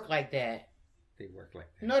they work like that. They work like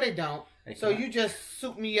that. No, they don't. So you just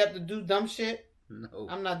soup me up to do dumb shit? No.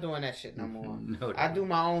 I'm not doing that shit no more. No, I do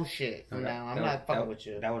my own shit from now. I'm not fucking with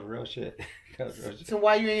you. That was real shit. That was real shit. So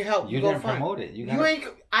why you ain't help? You didn't promote it.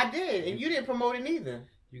 I did, and you didn't promote it neither.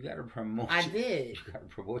 You gotta promote. I did. You gotta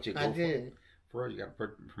promote your GoFundMe. I did. For real, you gotta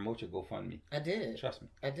promote your GoFundMe. I did. Trust me.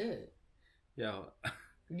 I did. Yo.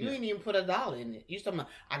 You ain't even put $1 in it. You talking about,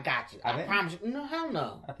 I got you. I promise you. No, hell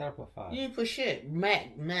no. I thought I put $5. You didn't put shit.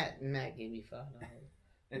 Matt gave me $5.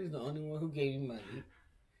 He was the only one who gave me money.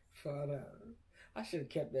 $5. I should have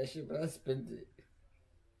kept that shit, but I spent it. I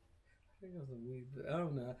think it was a weed, but I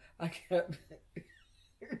don't know. I kept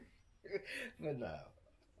it. But no.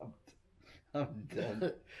 I'm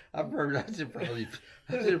done. I should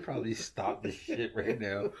probably stop this shit right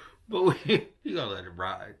now. But you gotta let it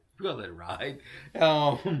ride. You gotta let it ride.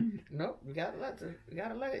 Nope, we gotta let it.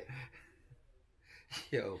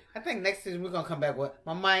 Yo. I think next season we're gonna come back with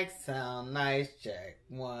my mic sound nice, check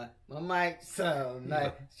 1. My mic sound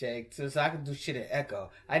nice, check 2. So I can do shit in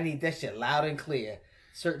echo. I need that shit loud and clear.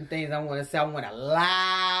 Certain things I wanna say, I want it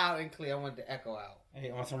loud and clear. I want the echo out.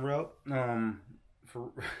 Hey, on some real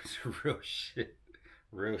for real shit.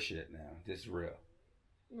 Real shit now. This is real.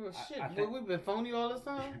 Well, shit. We've been phony all this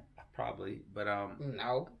time? Probably. But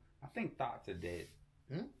no. I think thoughts are dead.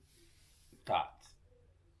 Thoughts.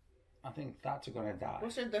 I think thoughts are gonna die.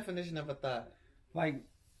 What's your definition of a thought? Like,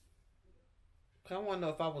 I want to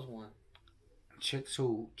know if I was one. Chicks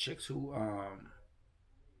who out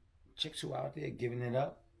there giving it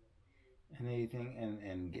up and everything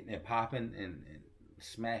and getting it popping and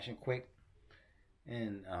smashing quick.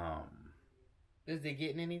 And is they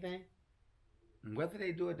getting anything? Whether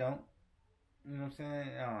they do or don't, you know what I'm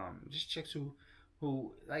saying? Just chicks who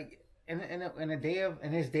like in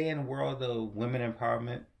this day in the world of women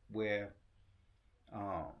empowerment, where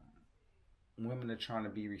women are trying to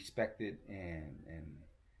be respected and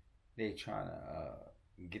they trying to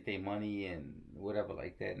get their money and whatever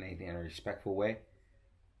like that and anything in a respectful way.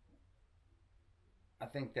 I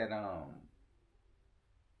think that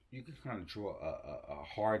you can kind of draw a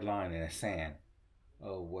hard line in the sand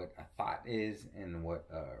of what a thought is and what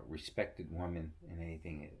a respected woman and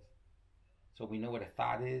anything is. So we know what a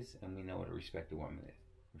thought is, and we know what a respected woman is.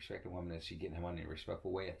 Respected woman is she getting her money in a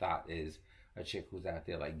respectful way. A thought is a chick who's out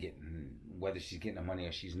there like getting, whether she's getting her money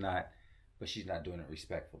or she's not, but she's not doing it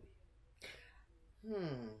respectfully.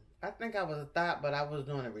 I think I was a thought, but I was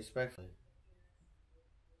doing it respectfully.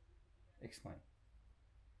 Explain.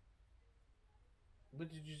 What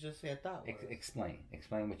did you just say a thought was? Explain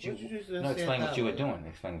what you explain what you were doing.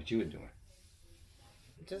 Explain what you were doing.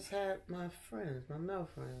 Just had my friends, my male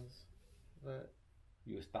friends, but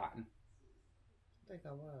you was thoughting. I think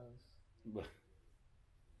I was. But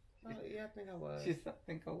yeah, I think I was. She said, I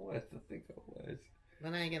think I was.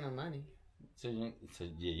 But I ain't getting no money. So yeah,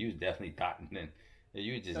 you was definitely thoughting then.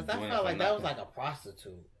 You were just doing I felt like that was like a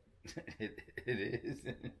prostitute. it is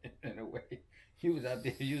in a way. You was out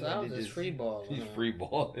there. You was out there just free balling. She's free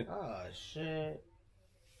balling. Oh shit!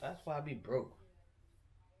 That's why I be broke.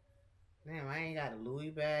 Damn, I ain't got a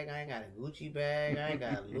Louis bag. I ain't got a Gucci bag. I ain't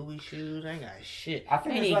got Louis shoes. I ain't got shit. I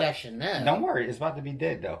ain't even got Chanel. Don't worry, it's about to be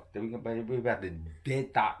dead though. We're about to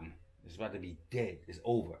dead thoughting. It's about to be dead. It's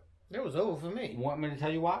over. It was over for me. You want me to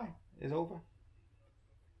tell you why it's over?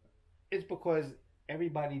 It's because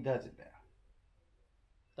everybody does it now.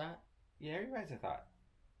 Thought? Yeah, everybody's a thought.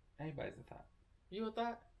 Everybody's a thought. You a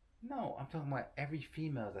thought? No, I'm talking about every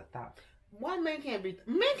female's a thought. Why men can't be?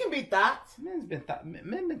 Men can be thoughts. Men been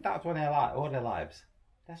thoughts all their lives.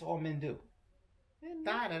 That's all men do.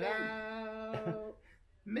 Thought it out.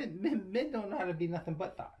 men don't know how to be nothing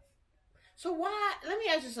but thoughts. So why? Let me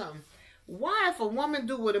ask you something. Why, if a woman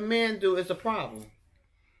do what a man do, is a problem?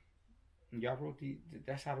 Y'all wrote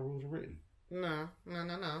that's how the rules are written. No.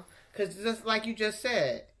 Because just like you just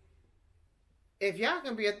said, if y'all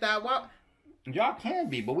can be a thought, why? Y'all can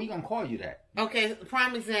be, but we gonna call you that. Okay,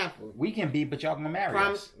 prime example. We can be, but y'all gonna marry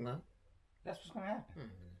us. No. That's what's gonna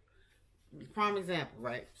happen. Mm-hmm. Prime example,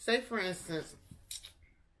 right? Say for instance,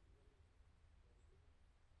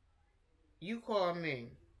 you call me,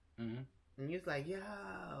 and you're like, yo,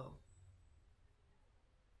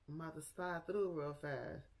 I'm about to slide through real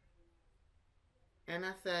fast. And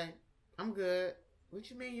I say, I'm good. What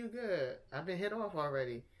you mean you good? I've been hit off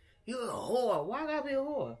already. You a whore. Why I gotta be a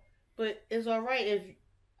whore? But it's alright if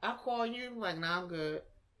I call you like, nah, I'm good.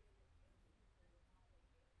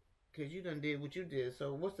 Because you done did what you did.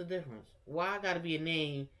 So what's the difference? Why I gotta be a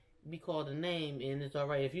name, be called a name, and it's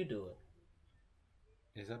alright if you do it?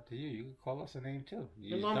 It's up to you. You can call us a name too.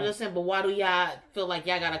 I'm just saying, but why do y'all feel like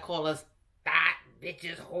y'all gotta call us thought,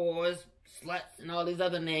 bitches, whores, sluts, and all these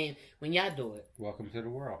other names when y'all do it? Welcome to the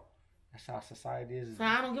world. That's how society is. So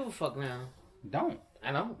I don't give a fuck now. Don't.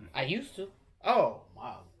 I don't. I used to. Oh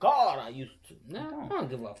my God, I used to. No, I don't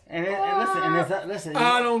give a fuck. And listen.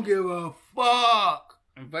 I don't give a fuck.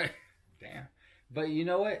 But damn. But you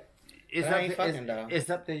know what? It's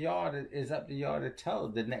up to y'all to tell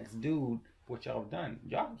the next dude what y'all have done.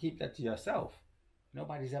 Y'all can keep that to yourself.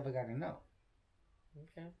 Nobody's ever got to know.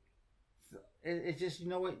 Okay. So it's just, you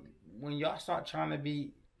know what? When y'all start trying to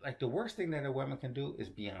be like, the worst thing that a woman can do is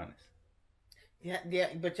be honest. Yeah,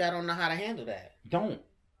 but y'all don't know how to handle that. Don't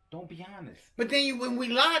be honest. But then when we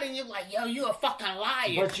lie, then you're like, yo, you a fucking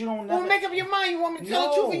liar. But you don't know. Well, make up your mind. You want me to tell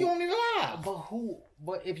the truth or you want me to lie?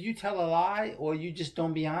 But if you tell a lie or you just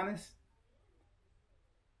don't be honest,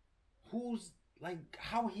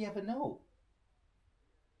 how would he ever know?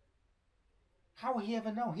 How would he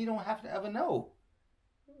ever know? He don't have to ever know.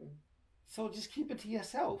 So just keep it to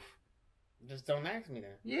yourself. Just don't ask me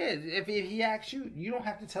that. Yeah, if he asks you, you don't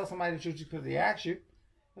have to tell somebody the truth just because they ask you.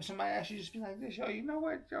 If somebody asks you, just be like this, yo, you know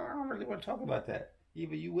what, yo, I don't really want to talk about that.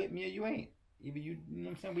 Either you with me or you ain't. Either you know what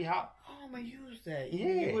I'm saying, we hot. Oh, I'm going to use that.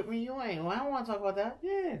 Yeah. You with me, you ain't. Well, I don't want to talk about that.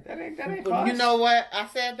 Yeah, that ain't But you know what I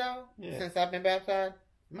said, though? Yeah. Since I've been baptized,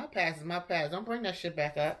 my past is my past. Don't bring that shit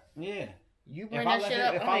back up. Yeah. You bring that shit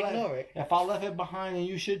up, I'll ignore it. If I left it behind, then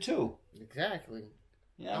you should too. Exactly.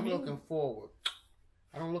 Yeah, I'm looking forward.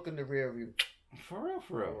 I don't look in the rear view. For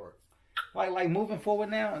real. Like moving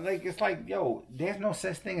forward now, like it's like, yo, there's no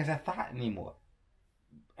such thing as a thought anymore.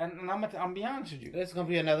 And I'm be honest with you. It's gonna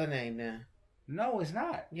be another name now. No, it's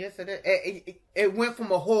not. Yes, it is. It went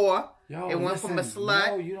from a whore. Yo, it went from a slut.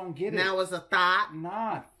 No, you don't get it. Now it's a thought.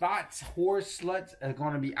 Nah, thoughts, whores, sluts are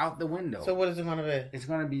gonna be out the window. So what is it gonna be? It's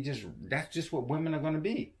gonna be that's just what women are gonna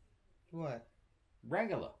be. What?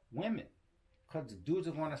 Regular women. Because dudes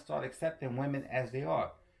are gonna start accepting women as they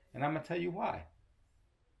are. And I'm gonna tell you why.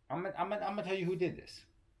 I'm gonna tell you who did this.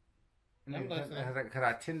 Because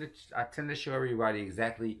I tend to show everybody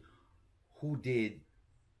exactly who did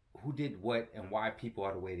what and why people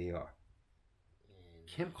are the way they are.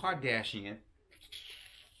 Kim Kardashian.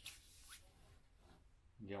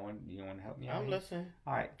 You want to help me out? I'm listening.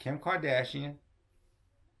 All right, Kim Kardashian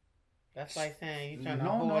That's like saying you trying to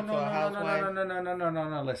hold to a housewife.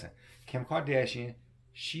 No. Listen, Kim Kardashian,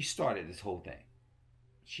 she started this whole thing.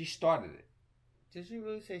 She started it. Did you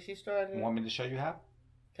really say she started it? Want me to show you how?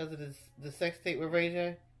 Because of the sex tape with Ray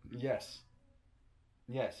J? Yes.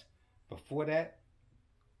 Before that,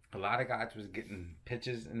 a lot of guys was getting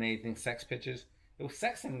pictures and everything, sex pictures. It was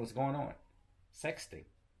sexting was going on. Sexting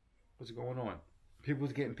was going on. People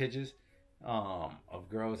was getting pictures of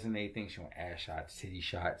girls and everything showing ass shots, titty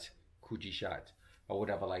shots, coochie shots, or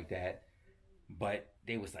whatever like that. But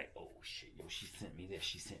they was like, oh shit, yo, she sent me this,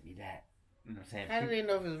 she sent me that. You know what I'm saying? How do they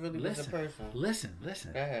know if it's really with the person? Listen.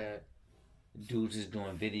 Go ahead. Dudes is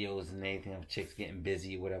doing videos and everything of chicks getting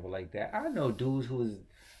busy, whatever like that. I know dudes who was,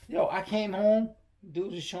 yo, I came home,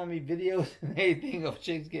 dudes was showing me videos and everything of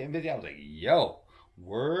chicks getting busy. I was like, yo,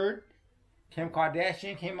 word? Kim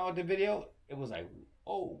Kardashian came out with the video. It was like,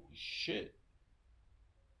 oh shit.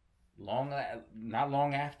 Not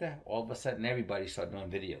long after, all of a sudden everybody started doing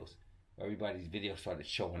videos. Everybody's videos started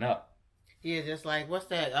showing up. Yeah, just like, what's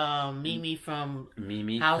that, Mimi from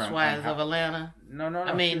Housewives of Atlanta? No.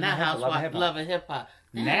 I mean, not Housewives, Love and Hip Hop.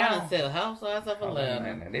 Now, I said Housewives of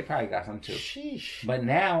Atlanta. No. They probably got some too. Sheesh. But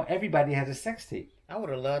now, everybody has a sex tape. I would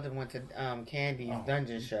have loved to went to Candy's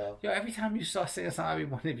Dungeon Show. Yo, every time you saw saying something,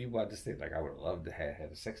 one of you wanted to say, like, I would have loved to have had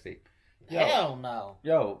a sex tape. Yo, hell no.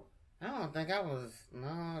 Yo. I don't think I was,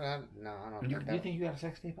 I don't think You think you got a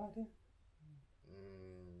sex tape out there?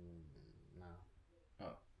 No.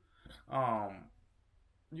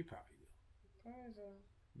 You probably do. You probably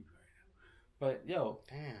do. But yo,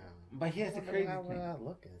 damn. But here's the crazy thing. Without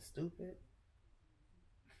looking stupid.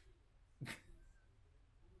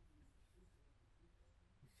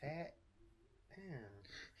 Fat.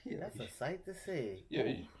 Damn. That's a sight to see. Yo,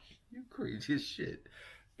 you crazy as shit.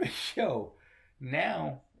 But yo,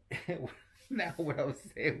 now what I was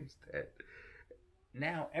saying was that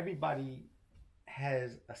now everybody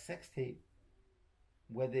has a sex tape.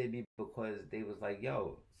 Whether it be because they was like,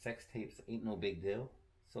 yo, sex tapes ain't no big deal,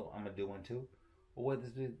 so I'm going to do one too. Or whether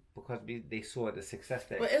it's because they saw the success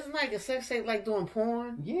that... But isn't like a sex tape like doing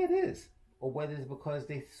porn? Yeah, it is. Or whether it's because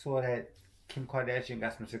they saw that Kim Kardashian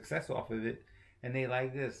got some success off of it, and they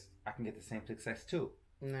like this, I can get the same success too.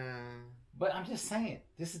 Nah. But I'm just saying,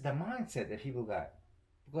 this is the mindset that people got.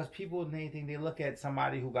 Because people, they look at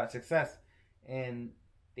somebody who got success, and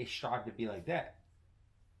they strive to be like that.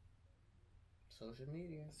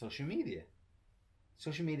 Social media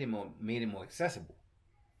made it more accessible.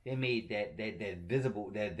 They made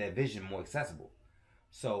that vision more accessible.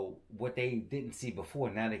 So what they didn't see before,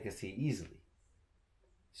 now they can see easily.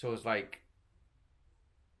 So it's like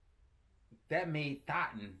that made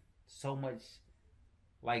Thotting so much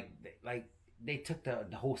like they took the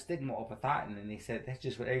whole stigma off of Thotting and they said that's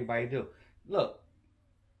just what everybody do. Look,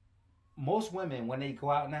 most women when they go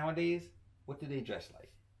out nowadays, what do they dress like?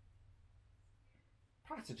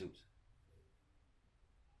 Prostitutes.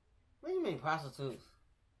 What do you mean prostitutes?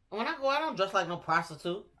 When I go out, I don't dress like no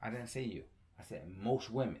prostitute. I didn't say you. I said most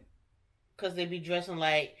women. Because they be dressing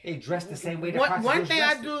like... They dress the same way the prostitutes One thing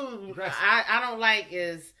I do, I don't like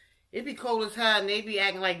is, it be cold as hell and they be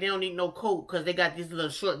acting like they don't need no coat because they got these little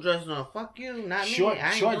short dresses on. Fuck you, not me. Short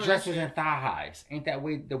dresses and thigh highs. Ain't that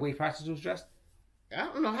the way prostitutes dress? I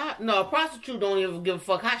don't know how. No, a prostitute don't even give a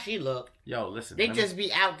fuck how she look. Yo, listen. They just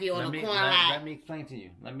be out there on the corner. Let me explain to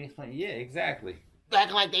you. Yeah, exactly.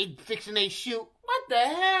 Acting like they fixing they shoot. What the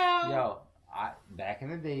hell? Yo, back in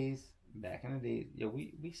the days, yo,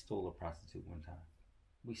 we stole a prostitute one time.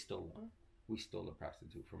 We stole one. We stole a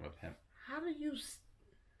prostitute from a pimp. How do you?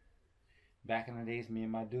 Back in the days, me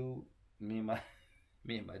and my dudes.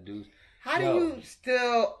 How do you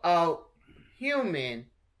steal a human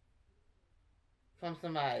from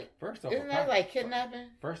somebody? First off, isn't that like kidnapping?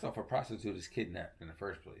 First off, a prostitute is kidnapped in the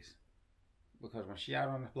first place. Because when she out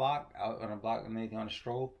on the block and anything on the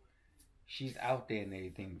stroll, she's out there and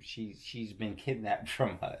everything. She's been kidnapped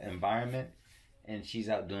from her environment and she's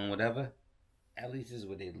out doing whatever. At least this is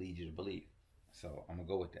what they lead you to believe. So I'm gonna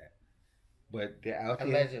go with that. But they're out there.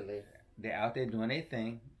 Allegedly. They're out there doing their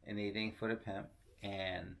thing and everything for the pimp,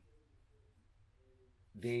 and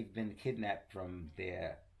they've been kidnapped from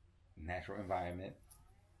their natural environment.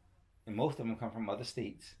 And most of them come from other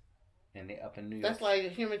states. And they up in New York. That's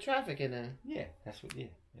like human trafficking then. Yeah, that's what. Yeah.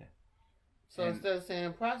 So instead of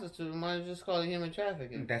saying prostitute, why don't you just call it human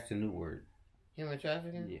trafficking? That's the new word. Human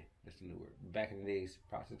trafficking. Yeah, that's the new word. Back in the days,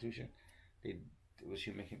 prostitution, it was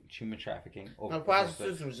human trafficking. No,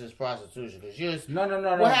 prostitution was just prostitution. Cause no.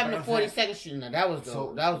 What happened to 42nd Street? Now that was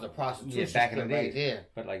the prostitution. Yeah, back in the days. Right there.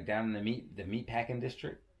 But like down in the meat packing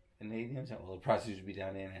district, and all the prostitutes would be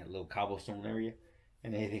down there in that little cobblestone area,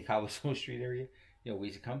 and the cobblestone street area. Yo, we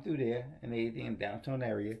used to come through there and everything in downtown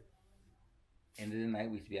area. End of the night,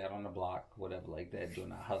 we used to be out on the block, whatever like that,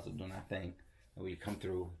 doing our hustle, doing our thing. And we'd come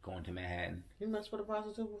through, going to Manhattan. You messed with a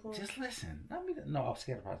prostitute before? Just listen. No, I was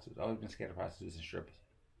scared of prostitutes. I've always been scared of prostitutes and strippers.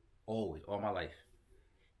 Always, all my life.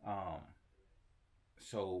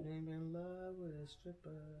 So. I'm in love with a stripper.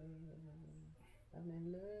 I'm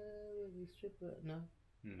in love with a stripper. No?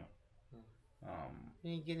 No.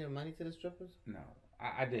 You ain't getting money to the strippers? No.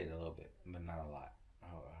 I did a little bit, but not a lot.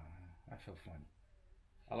 I feel funny.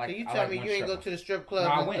 So you tell me you ain't go to the strip club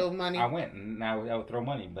and throw money? I went, and I would throw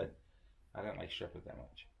money, but I didn't like strippers that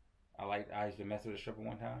much. I used to mess with a stripper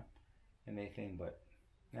one time and everything, but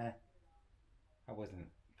I wasn't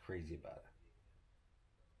crazy about it.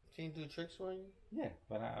 She didn't do tricks for you? Yeah,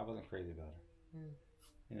 but I wasn't crazy about her.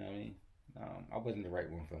 You know what I mean? I wasn't the right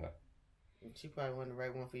one for her. She probably wasn't the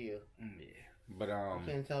right one for you. Yeah, but you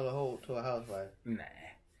can't tell to a housewife. Nah,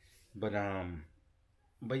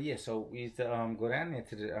 but yeah. So we used to go down there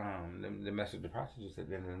to the mess with the prostitutes at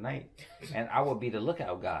the end of the night, and I would be the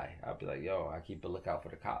lookout guy. I'd be like, yo, I keep a lookout for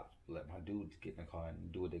the cops. Let my dudes get in the car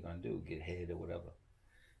and do what they're gonna do, get head or whatever.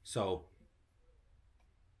 So,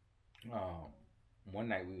 one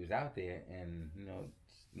night we was out there, and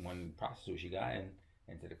one prostitute, she got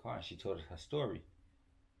into the car and she told us her story,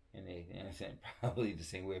 and probably the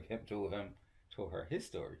same way Pimp told her his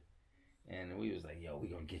story, and we was like, yo, we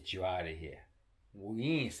gonna get you out of here. We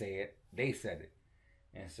ain't say it, they said it.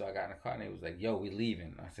 And so I got in the car and they was like, yo, we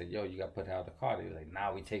leaving. I said, yo, you got put her out of the car. They was like,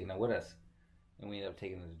 nah, we taking her with us. And we ended up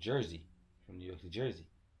taking her to Jersey, from New York to Jersey.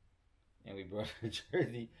 And we brought her to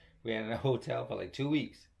Jersey. We had her in a hotel for like 2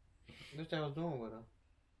 weeks. What y'all was doing with her?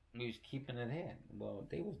 We was keeping her there. Well,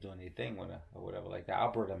 they was doing their thing with her or whatever like that.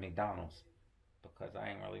 I brought her to McDonald's because I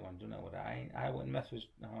ain't really want to do nothing with her. I wouldn't mess with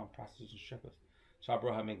prostitutes and strippers. So I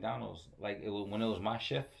brought her to McDonald's. Like, when it was my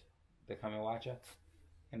shift to come and watch her.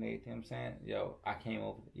 And they, you know what I'm saying? Yo, I came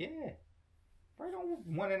over. Yeah. Right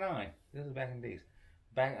on 1 and 9. This is back in the days.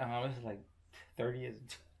 This is like 30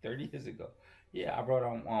 years ago. Yeah, I brought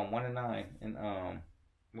on 1 and 9 in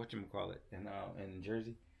whatchamacallit in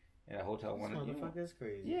Jersey. In a hotel. This motherfucker is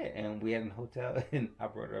crazy. Yeah, and we had a hotel and I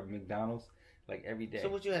brought her to McDonald's like every day. So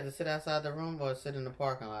what, you had to sit outside the room or sit in the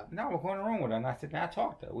parking lot? No, we're going to the room with her and I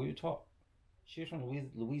talked to her. We would talk. She was from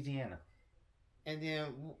Louisiana. And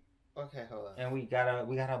then okay, hold on. And we got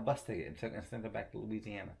a bus ticket and sent her back to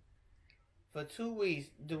Louisiana. For 2 weeks,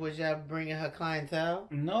 was y'all bringing her clientele?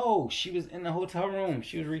 No, she was in the hotel room.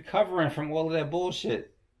 She was recovering from all of that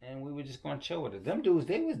bullshit. And we were just going to chill with her. Them dudes,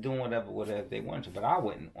 they was doing whatever they wanted to, but I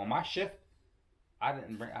wouldn't. On my shift, I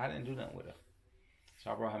didn't do nothing with her. So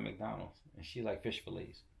I brought her McDonald's, and she like fish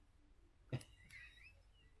fillets.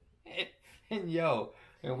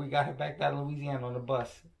 and we got her back down to Louisiana on the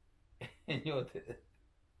bus. And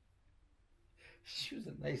she was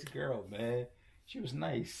a nice girl, man. She was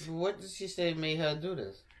nice. What did she say made her do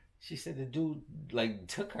this? She said the dude like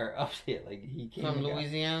took her up here, like he came from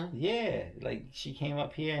Louisiana. Yeah, like she came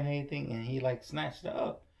up here and everything, and he like snatched her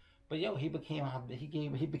up. But he became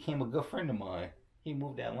a good friend of mine. He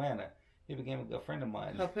moved to Atlanta. He became a good friend of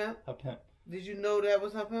mine. Her pimp. Her pimp. Did you know that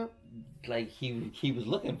was her pimp? Like he was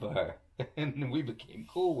looking for her, and we became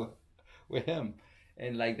cool with him.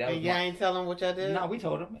 And like that. And y'all ain't tell him what y'all did? No, we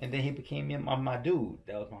told him, and then he became my dude.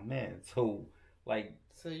 That was my man. So like.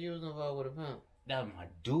 So you was involved with a pimp. That was my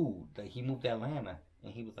dude. Like, he moved to Atlanta,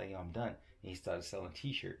 and he was like, yo, I'm done. And he started selling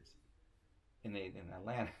T-shirts in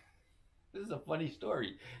Atlanta. This is a funny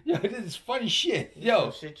story. Yo, this is funny shit. Yo.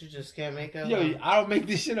 Shit you just can't make up. Yo, I don't make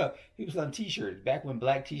this shit up. He was selling T-shirts. Back when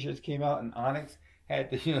black T-shirts came out and Onyx had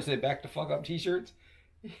the, say back the fuck up T-shirts.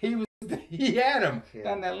 He had them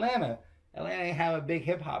down in Atlanta. Atlanta didn't have a big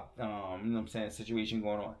hip-hop, you know what I'm saying, situation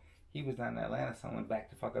going on. He was down in Atlanta selling back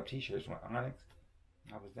the fuck up T-shirts with Onyx.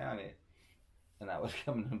 I was down there. And I was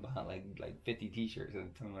coming in behind like 50 T-shirts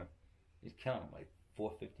at the time. Just count them like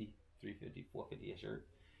 $450, $350, $450 a shirt,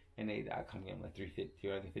 and I come get them like $350,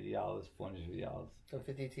 $450, $450. So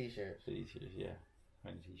 50 T-shirts. 50 T-shirts, yeah,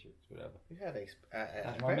 100 T-shirts, whatever. You had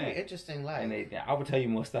a very interesting life. And I would tell you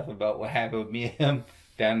more stuff about what happened with me and him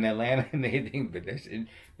down in Atlanta and everything, but that's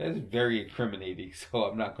very incriminating. So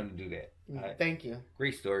I'm not going to do that. Thank you.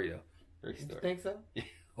 Great story though. Great story. You think so?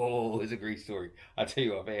 Oh, it's a great story. I'll tell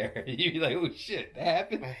you off air. You'd be like, oh shit, that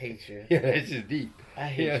happened? I hate you. Yeah, that's just deep. I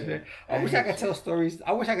hate you. I wish I could tell stories.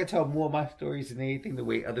 I wish I could tell more of my stories than anything the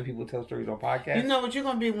way other people tell stories on podcasts. You know what? You're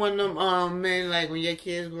going to be one of them men, like when your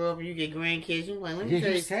kids grow up and you get grandkids. You're like, let me tell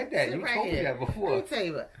you. You said that. You told me that before. Let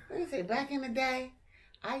me tell you, back in the day,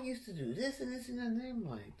 I used to do this and this and that. And I'm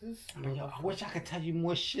like, this. I wish I could tell you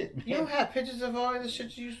more shit, man. You don't have pictures of all the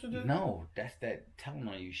shit you used to do? No, that's that telling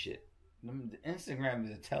on you shit. The Instagram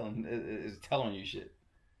is telling you shit.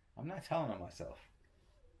 I'm not telling it myself.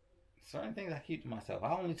 Certain things I keep to myself.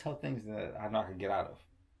 I only tell things that I know I can get out of.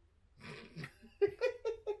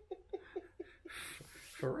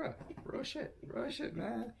 For real shit,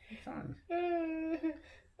 man.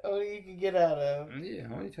 Only you can get out of. Yeah,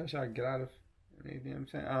 only tell shit I can get out of. You know what I'm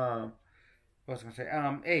saying? What was I gonna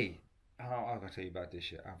say? Hey, I was gonna tell you about this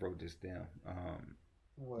shit. I wrote this down.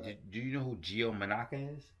 What? Do you know who Gio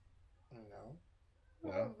Manaka is? No.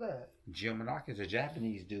 Well, what's that? Gio Manaka is a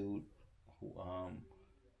Japanese dude who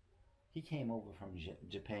he came over from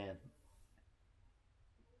Japan.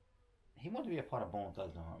 He wanted to be a part of Bone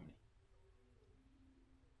Thugs and Harmony.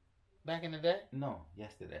 Back in the day? No,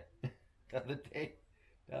 yesterday. The other day.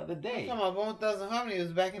 I'm talking about Bone Thugs and Harmony. It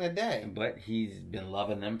was back in the day. But he's been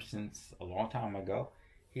loving them since a long time ago.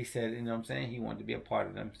 He said, you know what I'm saying, he wanted to be a part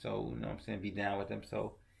of them, so, you know what I'm saying, be down with them.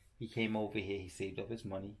 So he came over here, he saved up his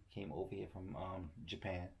money, came over here from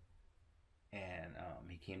Japan, and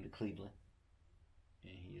he came to Cleveland.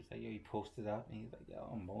 And he was like, yo, he posted up, and he's like, yo,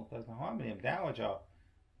 I'm Bone Thugs and Harmony, I'm down with y'all.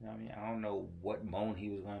 You know what I mean? I don't know what Bone he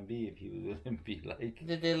was going to be, if he was going to be like...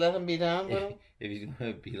 Did they let him be down with him? If he's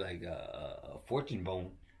going to be like a Fortune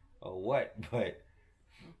Bone, or what, but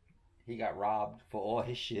he got robbed for all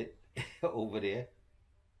his shit over there.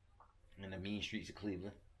 In the mean streets of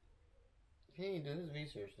Cleveland. He didn't do his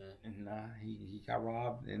research then. Nah, he got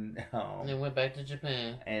robbed and then went back to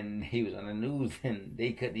Japan. And he was on the news and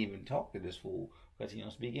they couldn't even talk to this fool because he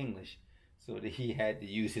don't speak English. So that he had to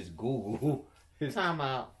use his Google. Time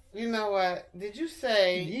out. You know what? Did you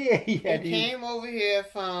say he came over here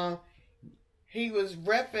from he was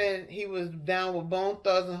down with Bone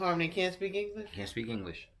Thugs and Harmony, can't speak English? Can't speak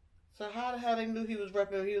English. So how the hell they knew he was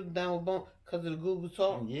repping? He was down with Bone because of the Google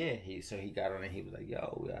talk. Yeah, he got on and he was like,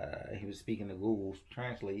 yo, he was speaking to Google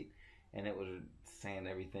Translate, and it was saying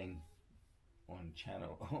everything on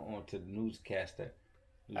channel onto the newscaster.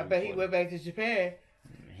 I bet he went back to Japan.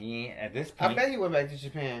 He ain't at this point. I bet he went back to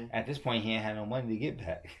Japan. At this point, he ain't had no money to get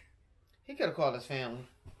back. He could have called his family.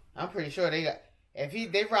 I'm pretty sure they got.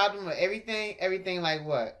 They robbed him of everything like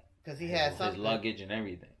what? Because he had something. His luggage and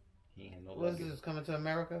everything. He had no luggage. Was this coming to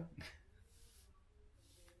America?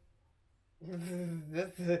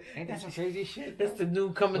 Ain't that some crazy shit? That's the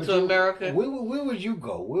new coming to America. Where would you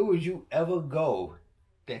go? Where would you ever go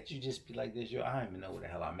that you just be like this? Yo, I don't even know where the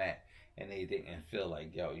hell I'm at, and they didn't feel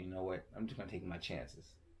like, yo, you know what? I'm just gonna take my chances.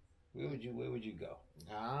 Where would you go?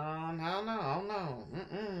 I don't know.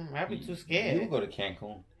 I'd be too scared. You would go to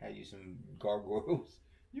Cancun, have you some gargoyles.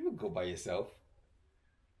 You would go by yourself.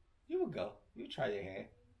 You would go. You would try your hand.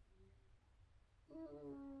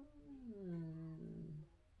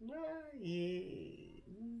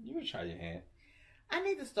 You would try your hand. I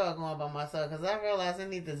need to start going by myself because I realize I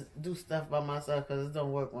need to do stuff by myself because it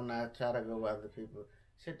don't work when I try to go with other people.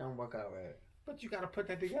 Shit don't work out right. But you got to put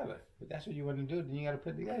that together. If that's what you want to do, then you got to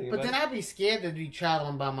put it together. But then I'd be scared to be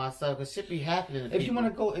traveling by myself because shit be happening to if you want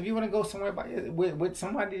to go somewhere with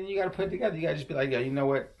somebody, then you got to put it together. You got to just be like, yo, you know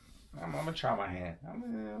what? I'm gonna try my hand. You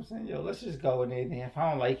know what I'm saying? Yo, let's just go and anything. If I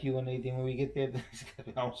don't like you and anything when we get there,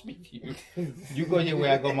 I don't speak to you. You go your way,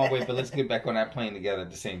 I go my way, but let's get back on that plane together at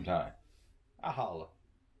the same time. I holler.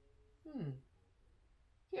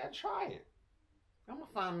 Yeah, try it. I'm gonna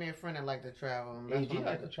find me a friend that like to travel. Hey, do you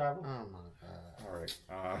like to travel? Oh my god. All right.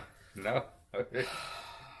 No.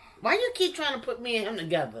 Why you keep trying to put me and him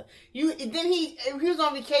together? He was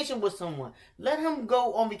on vacation with someone. Let him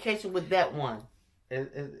go on vacation with that one.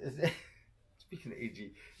 Speaking of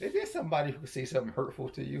AG, is there somebody who can say something hurtful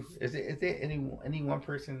to you? Is there any one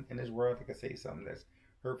person in this world that can say something that's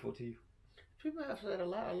hurtful to you? People have said a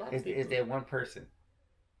lot of people. Is there one person?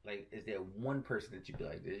 Like, is there one person that you be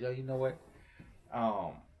like, yo, you know what?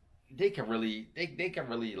 They can really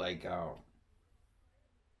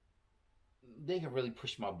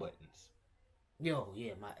push my buttons. Yo,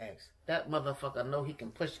 yeah, my ex. That motherfucker know he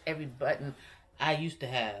can push every button I used to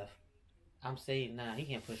have. I'm saved now. He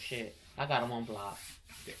can't push shit. I got him on block.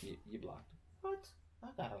 Yeah, you blocked him. What? I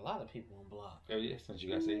got a lot of people on block. Oh yeah, since you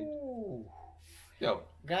got saved. Yo,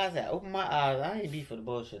 guys, I open my eyes. I ain't be for the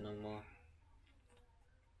bullshit no more.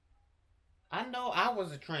 I know I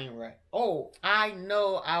was a train wreck. Oh, I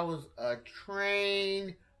know I was a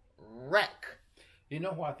train wreck. You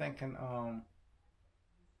know who I think can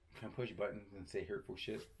push buttons and say hurtful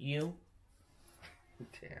shit? You.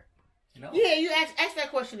 Damn. No. Yeah, you ask that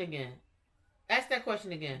question again. Ask that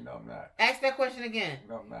question again. No, I'm not. Ask that question again.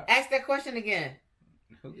 No, I'm not. Ask that question again.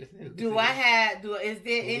 Is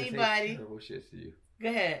there anybody? Hurtful shit to you? Go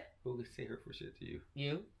ahead. Who can say hurtful shit to you?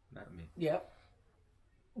 You. Not me. Yep.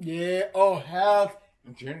 Yeah. Oh, hell.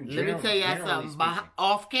 Let me tell you something.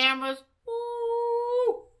 Off cameras,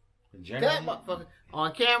 That motherfucker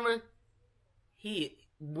on camera,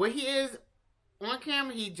 where he is on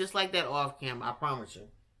camera, he just like that off camera. I promise you.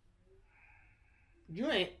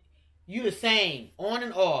 You the same on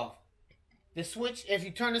and off. The switch, if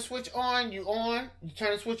you turn the switch on, you on. You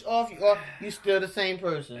turn the switch off, you off. You still the same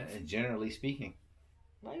person. Generally speaking.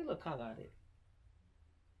 Why you look cockeyed?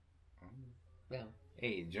 Yeah.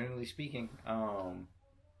 Hey, generally speaking, I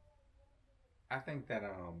think that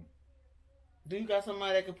do you got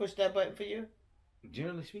somebody that can push that button for you?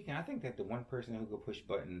 Generally speaking, I think that the one person who could push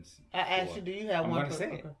buttons. I asked you, do you have one person? I'm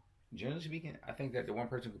gonna say it. Generally speaking, I think that the one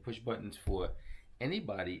person who can push buttons for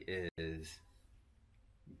anybody is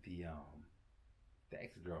the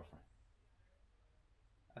ex-girlfriend.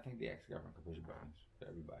 I think the ex-girlfriend can push buttons for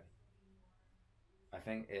everybody. I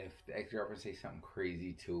think if the ex-girlfriend say something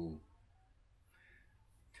crazy to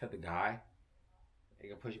the guy, they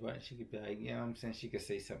can push buttons. She could be like, you know what I'm saying? She could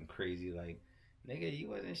say something crazy like, nigga, you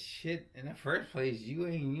wasn't shit in the first place. You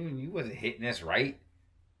wasn't hitting us right.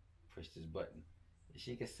 Push this button.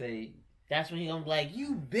 She could say, that's when he gonna be like,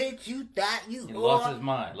 you bitch, you thought you lost his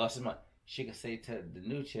mind. She could say to the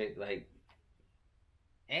new chick, like,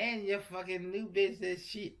 and your fucking new bitch that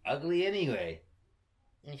she ugly anyway.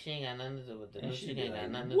 And she ain't got nothing to do with it. She ain't got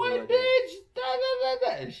nothing to do with it. What bitch?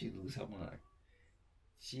 Da. And she lose her mind.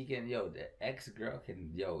 She can, the ex-girl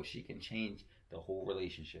can, she can change the whole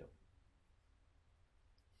relationship.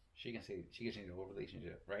 She can change the whole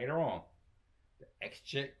relationship. Right or wrong. The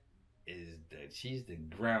ex-chick she's the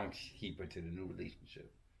groundskeeper to the new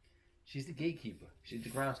relationship. She's the gatekeeper. She's the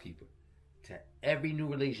groundskeeper to every new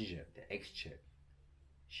relationship. The ex-chick.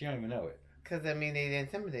 She don't even know it. Because, I mean, they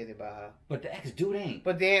intimidated by her. But the ex-dude ain't.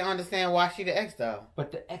 But they don't understand why she the ex, though.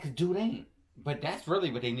 But the ex-dude ain't. But that's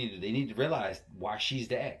really what they need to do. They need to realize why she's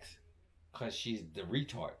the ex. Because she's the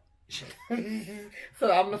retard.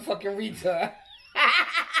 So I'm the fucking retard.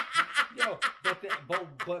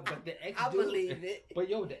 But the ex-dude... I believe it. But,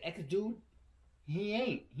 the ex-dude,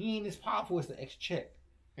 he ain't as powerful as the ex-chick.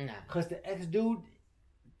 Nah. Because the ex-dude...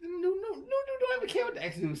 No dude don't ever care what the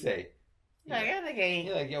ex-dude say. Like, that nigga ain't.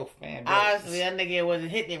 You're like, yo, fam. Honestly, that nigga wasn't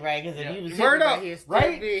hitting it right because if he was hitting right here,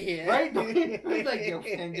 right? Here. Right? He's like,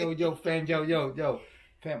 yo, fam, yo.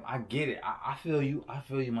 Fam, I get it. I feel you. I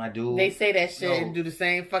feel you, my dude. They say that shit and do the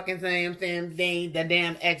same fucking thing that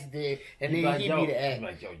damn ex did. And then he be the ex.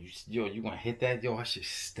 He's like, you gonna hit that? Yo, that shit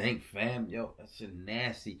stink, fam. Yo, that shit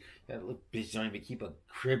nasty. That little bitch don't even keep a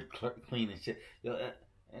crib clean and shit. Yo,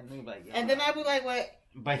 and they be like, yo. And then I be like, what?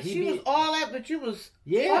 But she was all that, but you was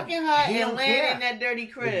fucking her and laying in that dirty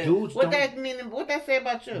crib. What that mean? What that say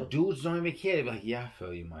about you? Dudes don't even care. They're like, yeah, I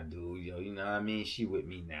feel you, my dude. Yo, you know what I mean? She with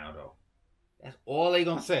me now, though. That's all they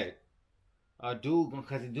gonna say.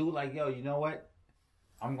 Because the dude like, yo, you know what?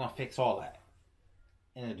 I'm gonna fix all that.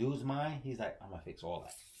 In the dude's mind, he's like, I'm gonna fix all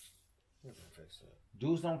that. You're gonna fix it.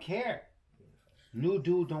 Dudes don't care. New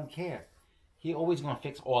dude don't care. He always gonna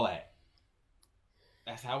fix all that.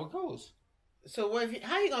 That's how it goes. So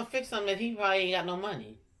how you gonna fix something if he probably ain't got no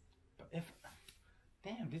money?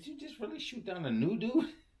 Damn, did you just really shoot down a new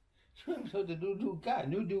dude? So the new dude got.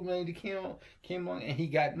 New dude maybe came on and he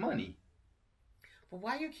got money. But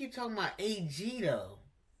why you keep talking about AG though?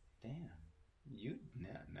 Damn,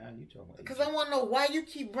 now you talking about. Because I want to know why you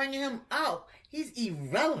keep bringing him out. He's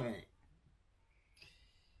irrelevant.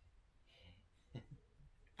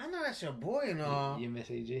 I know that's your boy and all. You miss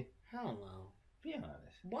AG? Hell no. Be honest.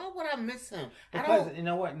 Why would I miss him? Because you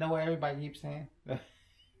know what? Everybody keeps saying.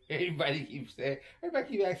 Everybody keeps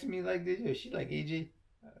asking me like, "Is she like AG?"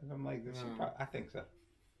 I'm like, I think so.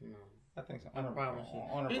 No. I think so. I promise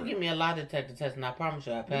you. You give me a lie detector test, and I promise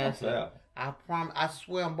you, I pass it. I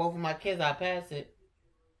swear on both of my kids, I pass it.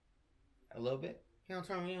 A little bit. He don't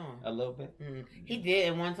turn me on. A little bit. Mm-mm. He did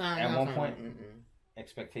at one time. At one point.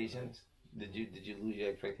 Expectations. Did you lose your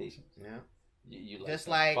expectations? Yeah. You just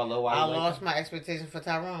like I lost my expectations for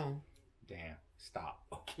Tyrone. Damn. Stop.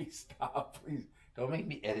 Okay, stop. Please. Don't make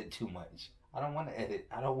me edit too much. I don't want to edit.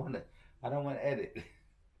 I don't want to edit.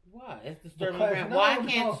 Why? It's disturbing. Why I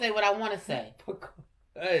can't say what I want to say?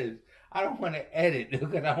 Because I don't want to edit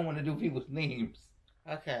because I don't want to do people's names.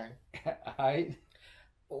 Okay. Alright?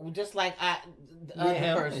 Just like the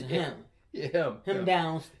other person. Him. Yeah, him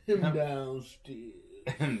downstairs.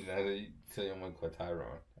 So I'm going to call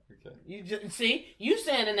Tyrone. Okay. You just see, you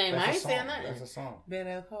saying the name. I ain't saying that. That's a song.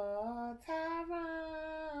 Better call Tyrone.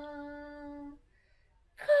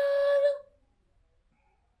 Call him.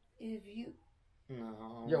 If you.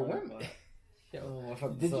 No. Yo, women.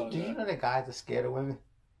 Do you know that guys are scared of women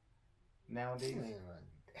nowadays?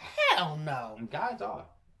 Hell no. Guys are.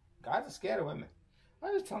 Guys are scared of women.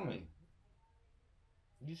 I just tell me.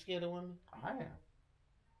 You scared of women? I am.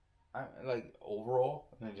 like overall,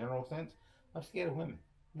 in a general sense, I'm scared of women.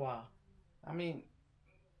 Wow. I mean,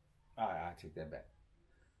 I take that back.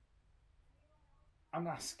 I'm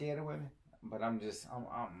not scared of women, but I'm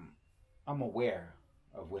aware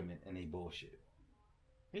of women and they bullshit.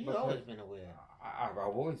 You've always been aware. I've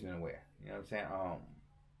always been aware. You know what I'm saying?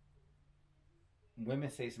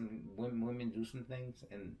 Women do some things,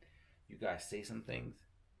 and you guys say some things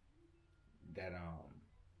that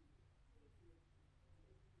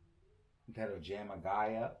that'll jam a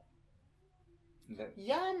guy up.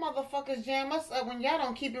 Y'all motherfuckers jam us up when y'all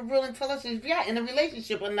don't keep it real and tell us if y'all in a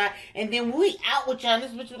relationship or not, and then we out with y'all and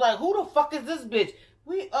this bitch was like, who the fuck is this bitch?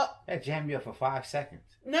 That jam you up for 5 seconds.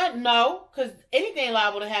 No, because anything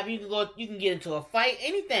liable to happen. You can get into a fight,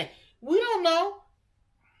 anything. We don't know.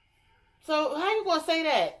 So how you gonna say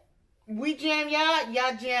that? We jam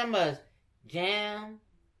y'all jam us. Jam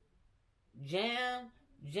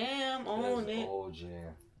on it. Old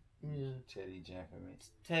jam. Yeah. Teddy jam for me.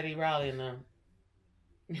 Teddy Riley and them.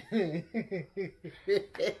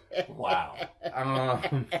 Wow.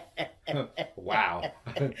 Wow.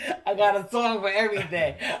 I got a song for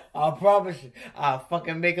everything. I promise you. I'll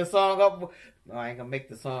fucking make a song up. No, I ain't gonna make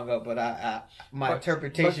the song up, but my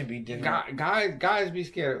interpretation be different. Guys be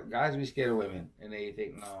scared. Guys be scared of women, and they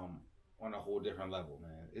think on a whole different level,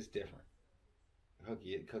 man. It's different.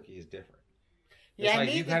 Cookie is different. Yeah,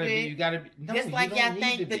 like you gotta be. No, just like y'all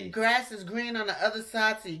think the grass is green on the other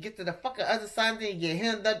side, so you get to the fucking other side, then you get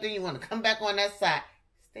hemmed up, then you want to come back on that side.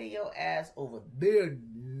 Stay your ass over there,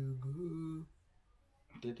 nigga.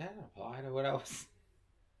 Did that apply to what I was?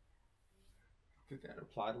 Did that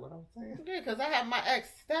apply to what I was saying? Yeah, because I had my ex.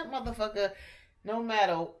 That motherfucker, no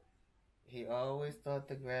matter, he always thought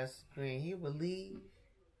the grass was green. He would leave,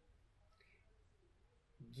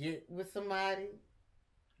 get with somebody,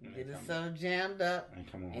 get himself jammed up,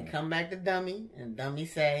 and come back to Dummy, and Dummy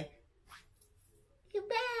say, "You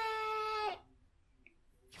back?"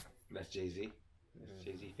 That's Jay-Z. That's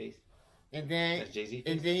Jay-Z face. And then, that's Jay-Z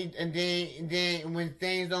face. and then when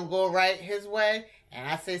things don't go right his way, and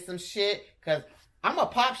I say some shit, cause I'm a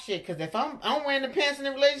pop shit. Cause if I'm wearing the pants in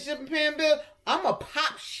a relationship and paying bills, I'm a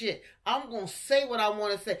pop shit. I'm gonna say what I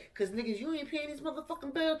want to say. Cause niggas, you ain't paying these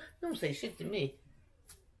motherfucking bills. You don't say shit to me.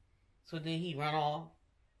 So then he run off.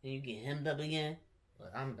 Then you get hemmed up again.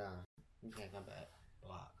 But I'm done. You can't come back.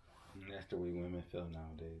 Block. That's the way women feel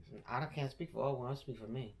nowadays. I can't speak for all women. I speak for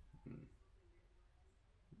me.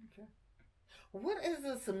 Okay. What is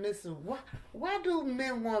a submissive? Why do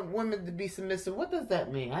men want women to be submissive? What does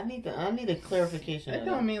that mean? I need a clarification. It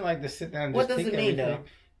don't mean like to sit down and what just does take it mean everything.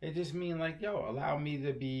 though? It just mean like, yo, allow me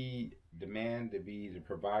to be the man, to be the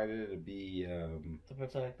provider, to be the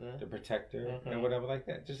protector, okay. and whatever like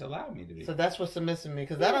that. Just allow me to be. So that's what submissive means,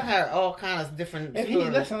 because I don't have all kinds of different.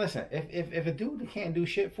 Listen. If a dude can't do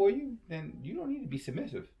shit for you, then you don't need to be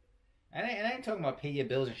submissive. And I ain't talking about pay your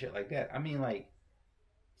bills and shit like that. I mean like,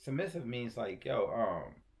 submissive means like, yo,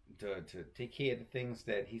 to take care of the things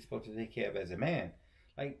that he's supposed to take care of as a man.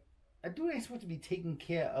 Like, a dude ain't supposed to be taking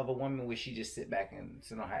care of a woman where she just sit back and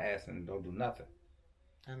sit on her ass and don't do nothing.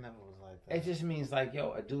 I never was like that. It just means like,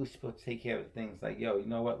 yo, a dude's supposed to take care of things. Like, yo, you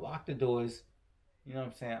know what? Lock the doors. You know what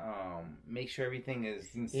I'm saying? Make sure everything is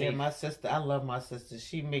safe. Yeah, my sister, I love my sister.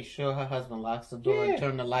 She makes sure her husband locks the door and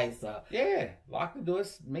turn the lights up. Yeah, lock the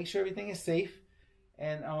doors. Make sure everything is safe,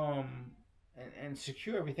 and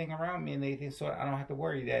secure everything around me and everything, so I don't have to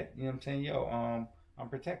worry that, you know what I'm saying? Yo, I'm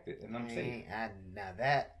protected and I'm safe. Now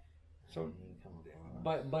that. So,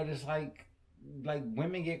 but it's like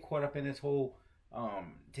women get caught up in this whole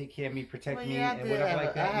take care of me, protect me, and whatever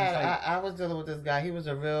like that. I was dealing with this guy. He was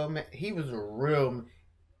a real man.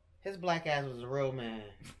 His black ass was a real man.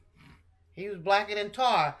 He was blacker than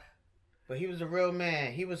tar, but he was a real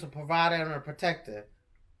man. He was a provider and a protector.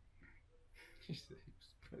 She said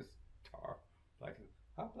he was tar.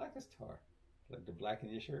 How black is tar? Like the black in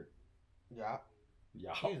your shirt? Yeah.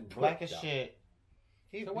 Yeah. He was black as shit.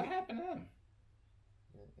 So what happened to him?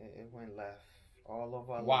 It went left all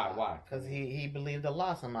over. Why? Because he believed a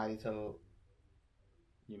lie somebody told.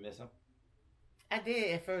 You miss him? I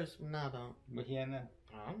did at first, but now I don't. What he in now?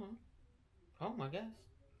 I don't know. Oh my gosh.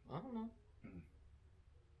 I don't know.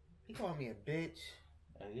 He called me a bitch.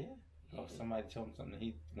 Yeah? Oh, somebody told him something,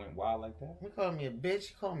 he went wild like that? He called me a bitch.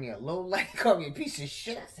 He called me a low life. He called me a piece of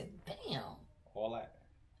shit. I said, damn. All that.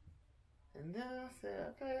 And then I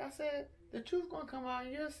said, okay. I said, the truth gonna come out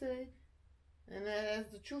and you'll see. And as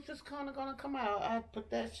the truth is gonna come out, I put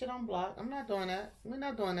that shit on block. I'm not doing that. We're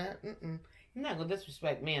not doing that. You're not gonna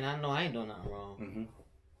disrespect me, and I know I ain't doing nothing wrong. Mm-hmm.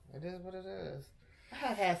 It is what it is. I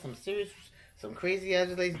have had some crazy ass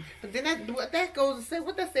relations, but then that goes to say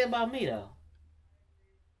what that say about me though.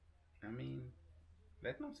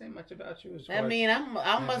 That don't say much about you. I mean,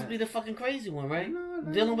 I must be the fucking crazy one, right? No,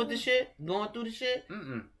 dealing with the shit, going through the shit.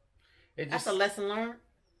 That's a lesson learned.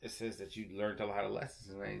 It says that you learned a lot of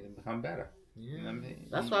lessons and become better. Yeah. You know what I mean?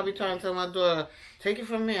 That's why I be trying to tell my daughter, take it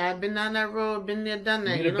from me. I've been down that road, been there, done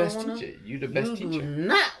that. You're the best teacher. You the best teacher. You do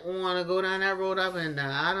not want to go down that road I've been down.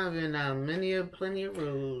 I done been down plenty of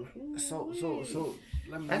roads. So.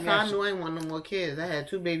 That's how I knew I ain't want no more kids. I had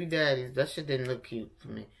 2 baby daddies. That shit didn't look cute for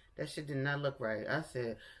me. That shit did not look right. I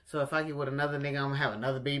said, so if I get with another nigga, I'm gonna have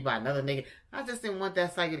another baby by another nigga. I just didn't want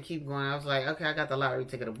that cycle to keep going. I was like, okay, I got the lottery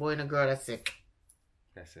ticket, a boy and a girl. That's it.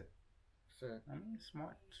 That's it. So, I mean,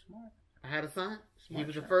 smart. I had a son. He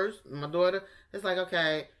was the first. My daughter. It's like,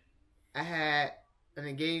 okay, I had an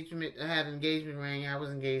engagement ring. I was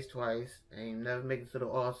engaged twice. I ain't never make it to the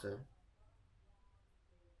altar.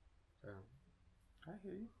 So, I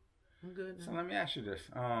hear you. I'm good now. So let me ask you this.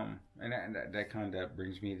 And that kind of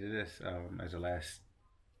brings me to this as a last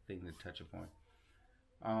thing to touch upon.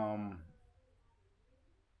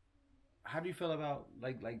 How do you feel about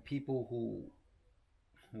like people who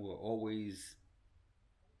are always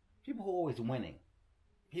winning?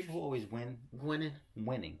 People who always win. Winning.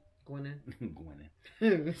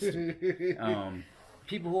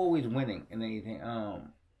 People who always winning and anything.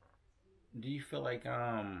 Do you feel like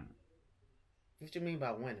What you mean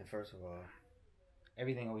by winning? First of all,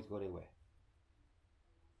 everything always go their way.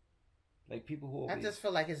 Like people who always... I just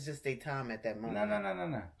feel like it's just their time at that moment.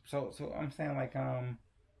 No. So I'm saying like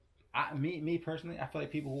me personally, I feel like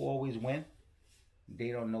people who always win, they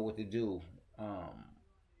don't know what to do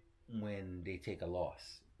when they take a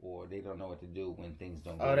loss, or they don't know what to do when things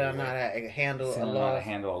don't go. Oh, they don't know how to handle a loss. They don't know how to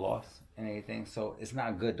handle a loss and anything. So it's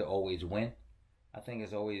not good to always win. I think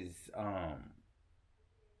it's always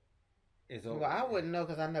well, I wouldn't know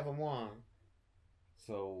because I never won.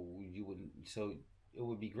 So you wouldn't. So it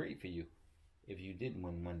would be great for you if you did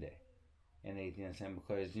win one day, and anything. You know what I'm saying?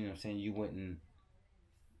 Because you know what I'm saying, you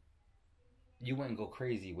wouldn't go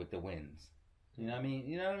crazy with the wins. You know what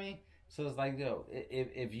I mean? So it's like, yo,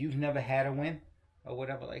 if you've never had a win or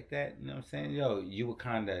whatever like that, you know what I'm saying? Yo, you would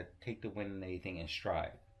kind of take the win and everything in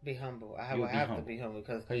stride. Be humble. I would have to be humble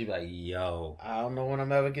because you'd be like, yo, I don't know when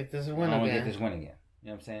I'm ever get this win again. I don't get this win again. You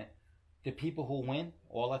know what I'm saying? The people who win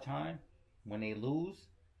all the time, when they lose,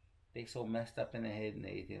 they so messed up in the head and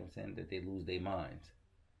everything, you know what I'm saying, that they lose their minds.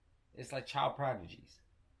 It's like child prodigies.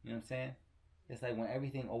 You know what I'm saying? It's like when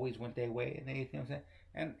everything always went their way and everything, you know what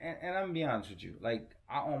I'm saying? And I'm gonna be honest with you, like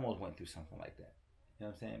I almost went through something like that. You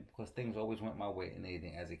know what I'm saying? Because things always went my way and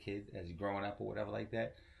everything as a kid, as growing up or whatever like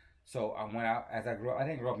that. So I went out as I grew up. I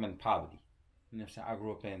didn't grow up in poverty. You know what I'm saying? I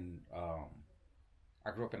grew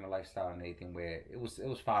up in a lifestyle and everything where it was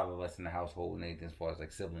 5 of us in the household and everything as far as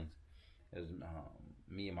like siblings. It was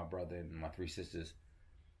me and my brother and my 3 sisters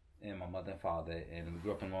and my mother and father, and we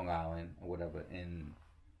grew up in Long Island or whatever. And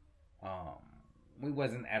we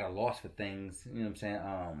wasn't at a loss for things. You know what I'm saying? You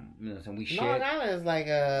know what I'm saying? We shared. Long Island is like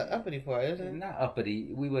a uppity part, isn't it? Not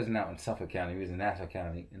uppity. We wasn't out in Suffolk County. We was in Nassau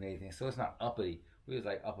County and everything. So it's not uppity. We was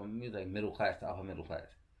like middle class to upper middle class.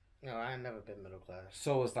 No, I ain't never been middle class.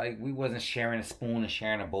 So it's like we wasn't sharing a spoon and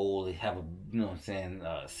sharing a bowl. They have a, you know what I'm saying,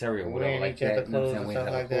 cereal, whatever like that. You know what I'm saying? We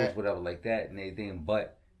have clothes, whatever like that and everything.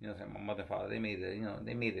 But, you know what I'm saying, my mother and father, they made it,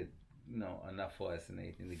 enough for us and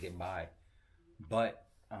everything to get by. But,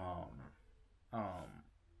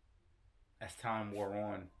 as time wore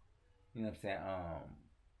on, you know what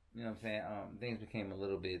I'm saying, things became a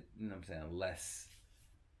little bit, you know what I'm saying, less,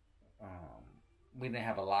 we didn't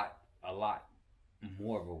have a lot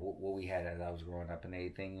more of what we had as I was growing up and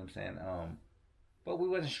everything, you know what I'm saying, but we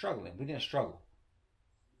wasn't struggling. We didn't struggle.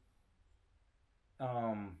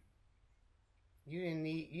 You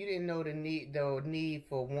didn't know the need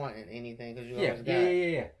for wanting anything because you always got.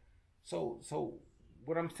 Yeah. So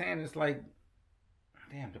what I'm saying is like,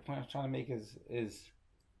 damn, the point I was trying to make is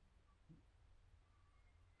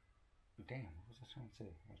damn, what was I trying to say?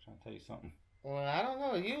 I was trying to tell you something. Well, I don't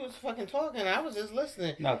know. You was fucking talking. I was just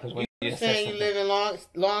listening. No, because when you were saying you live in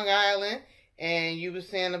Long Island, and you were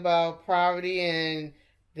saying about poverty and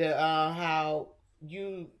the how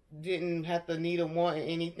you didn't have to need or want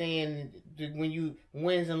anything, and when you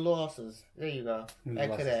wins and losses. There you go.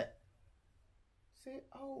 Back to that. See,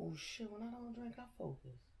 oh shit! When I don't drink, I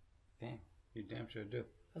focus. Damn, you damn sure do.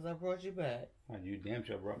 Cause I brought you back. Oh, you damn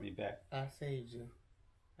sure brought me back. I saved you.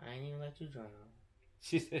 I ain't even let you drown.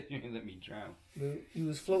 She said you didn't let me drown. You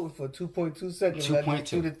was floating for 2.2 seconds.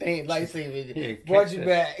 2.2. The thing, lightsaber. Yeah, brought you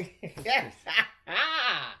back.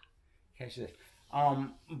 Catch this. But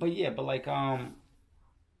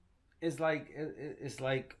like, it's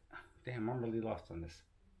like, damn, I'm really lost on this.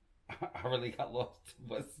 I really got lost.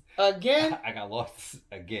 Again? I got lost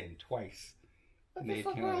again, twice. What the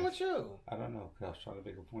fuck wrong with you? I don't know, because I was trying to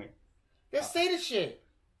make a point. Just say the shit.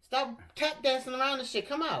 Stop tap dancing around the shit.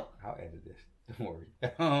 Come out. I'll edit this. Don't worry.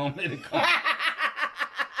 It'll come.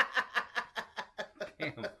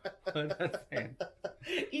 Damn. What was I saying?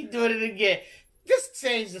 He doing it again. Just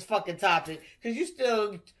change this fucking topic. Because you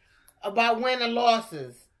still about winning and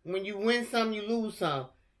losses. When you win some, you lose some.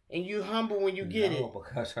 And you humble when you get it. No,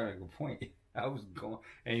 because I was trying to make a point. I was going,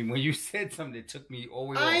 and when you said something, it took me all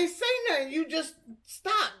the way off. I ain't say nothing. You just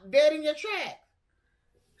stopped dead in your track.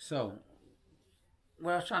 So,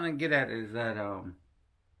 what I was trying to get at is that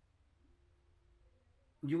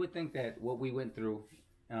you would think that what we went through,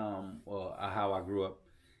 or how I grew up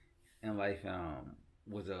in life,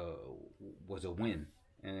 was a win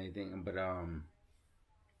and anything. But and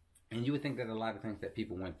you would think that a lot of things that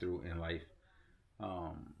people went through in life,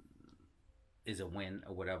 is a win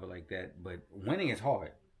or whatever like that. But winning is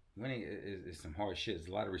hard. Winning is some hard shit. There's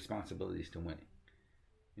a lot of responsibilities to winning.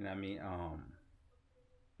 You know what I mean?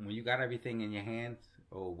 When you got everything in your hands,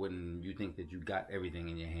 or when you think that you got everything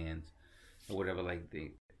in your hands, or whatever like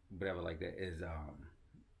that is a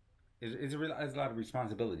lot of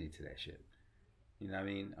responsibility to that shit. You know what I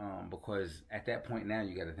mean? Because at that point now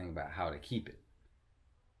you got to think about how to keep it.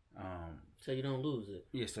 So you don't lose it.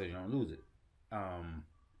 Yeah, so you don't lose it.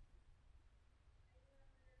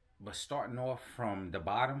 But starting off from the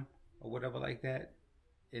bottom or whatever like that,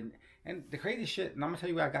 and the crazy shit, and I'm gonna tell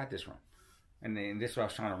you where I got this from, and this is what I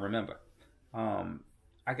was trying to remember. I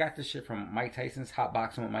got this shit from Mike Tyson's Hot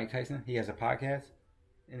Boxing with Mike Tyson. He has a podcast,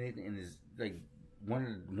 and it's like one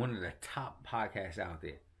of the top podcasts out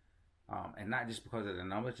there, and not just because of the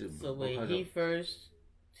numbers. So wait, he first,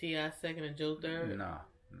 T.I. second, and Joe third? No.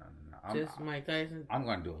 Just Mike Tyson? I'm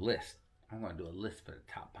gonna do a list. I'm gonna do a list for the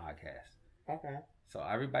top podcasts. Okay. So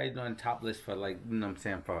everybody's doing top list for, like, you know what I'm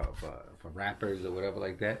saying, for rappers or whatever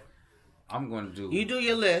like that. I'm going to do... You do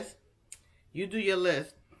your list. You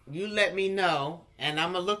let me know, and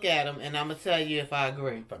I'm going to look at them, and I'm going to tell you if I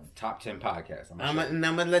agree. For the top 10 podcasts. And I'm going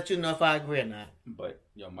to let you know if I agree or not. But,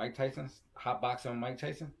 Mike Tyson's Hot Boxing with Mike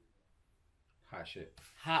Tyson? Hot shit.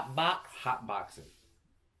 Hot box? Hot Boxing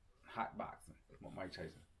with Mike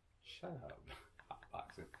Tyson. Shut up. Hot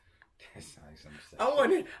Boxing.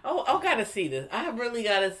 I gotta see this. I really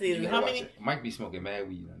gotta see this. How many? Mike be smoking mad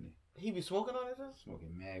weed on there. He be smoking on this?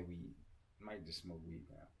 Smoking mad weed. Mike just smoke weed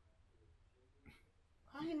now.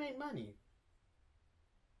 How he make money?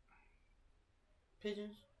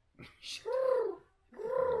 Pigeons?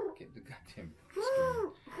 Get the goddamn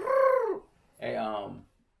screen. Hey,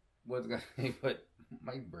 what's gonna say? But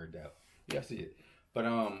Mike burned out. Yeah, I see it. But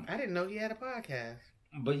I didn't know he had a podcast.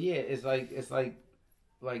 But yeah, it's like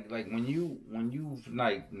when you've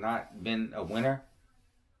like not been a winner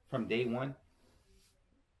from day one,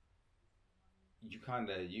 you kind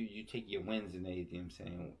of you take your wins and everything, I'm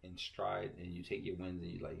saying, in stride, and you take your wins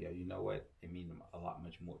and you're like, you know what, it means a lot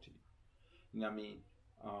much more to you. You know what I mean?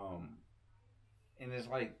 And it's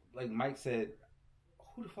like Mike said,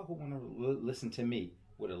 who the fuck would want to listen to me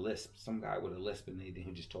with a lisp? Some guy with a lisp and anything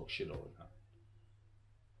who just talks shit all the time.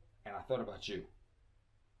 And I thought about you.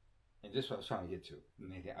 And this is what I was trying to get to.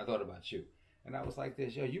 I thought about you. And I was like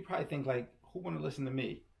this, you probably think like, who want to listen to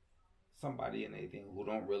me? Somebody and anything who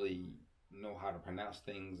don't really know how to pronounce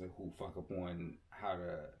things, and who fuck up on how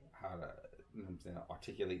to you know what I'm saying,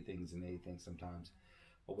 articulate things and anything sometimes,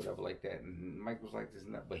 or whatever like that. And Mike was like this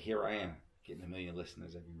and that, but here I am, getting 1 million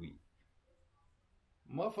listeners every week.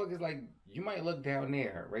 Motherfuckers, like, you might look down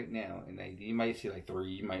there right now, and you might see like 3,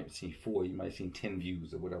 you might see 4, you might see 10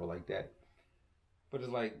 views or whatever like that. But it's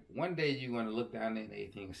like, one day you're going to look down there and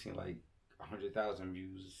everything and see like 100,000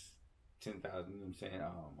 views, 10,000, you know what I'm saying,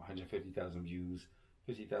 150,000 views,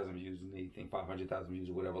 50,000 views and anything, 500,000 views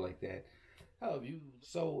or whatever like that. Hell, views.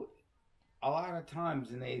 So, a lot of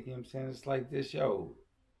times in anything, I'm saying, it's like this,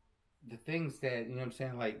 the things that, you know what I'm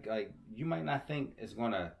saying, like you might not think is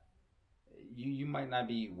going to, you might not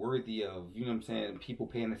be worthy of, you know what I'm saying, people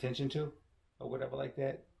paying attention to or whatever like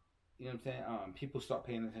that. You know what I'm saying? People start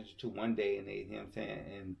paying attention to one day and they, you know what I'm saying,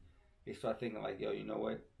 and they start thinking like, you know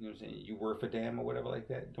what? You know what I'm saying? You worth a damn or whatever like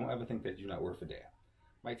that. Don't ever think that you're not worth a damn.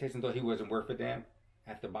 Mike Tyson thought he wasn't worth a damn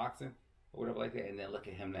after boxing or whatever like that, and then look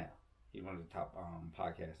at him now. He's one of the top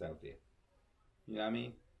podcasts out there. You know what I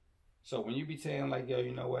mean? So when you be saying like,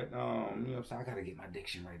 you know what? You know what I'm saying? I gotta get my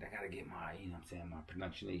diction right. I gotta get my, you know what I'm saying, my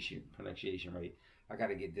pronunciation right. I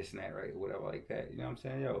gotta get this and that right, or whatever like that. You know what I'm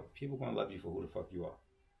saying? People gonna love you for who the fuck you are.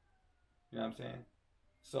 You know what I'm saying?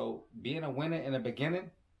 So being a winner in the beginning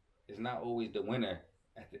is not always the winner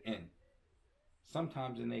at the end.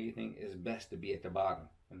 sometimes in anything, it's best to be at the bottom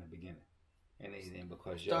in the beginning. In anything,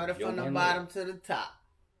 because started from the bottom to the top.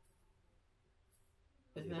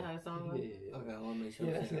 Isn't that how the song goes? Yeah. Okay, I want to make sure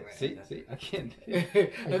I said it right. See, I can't.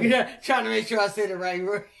 Okay, trying to make sure I said it right.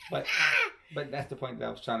 But that's the point that I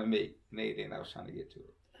was trying to make. And anything I was trying to get to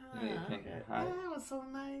it. Okay. That was so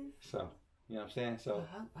nice. So, you know what I'm saying? So,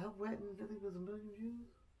 how wet and I think it was 1 million views?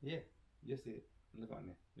 Yeah, you'll see it. Look on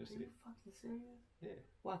there. You'll see it. Are you fucking serious? Yeah.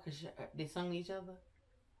 Why? Because they sung each other?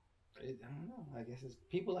 I don't know. I guess it's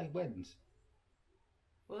people like weddings.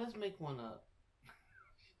 Well, let's make one up.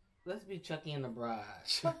 Let's be Chucky and the Bride.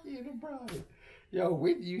 Chucky and the Bride. Yo,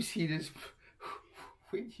 when do you see this?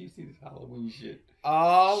 When do you see this Halloween shit?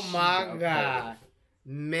 Oh my God.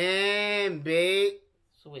 Man, big.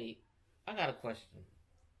 Sweet. I got a question.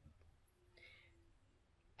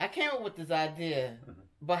 I came up with this idea,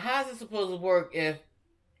 but how's it supposed to work if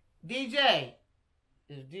DJay's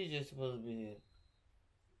supposed to be here?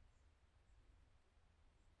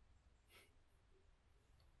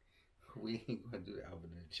 We ain't gonna do the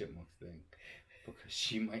Alvin and the Chipmunks thing because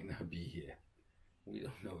she might not be here. We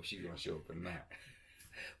don't know if she's gonna show up or not.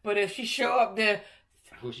 But if she show up there,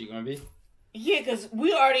 who's she gonna be? Yeah, because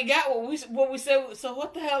we already got what we said. So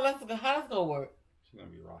what the hell? How that's gonna work? She's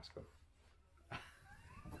gonna be Roscoe.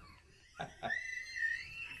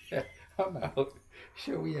 I'm out.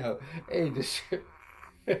 Show me out. Hey,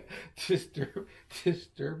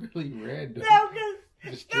 disturbingly random. No,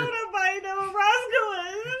 because nobody know what Roscoe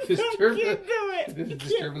is. I can't do it. This is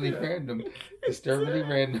disturbingly random. Disturbingly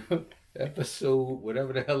random episode,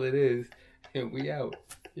 whatever the hell it is. And we out.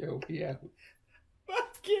 Yo, we out. I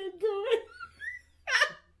can't do it.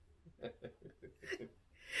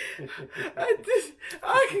 This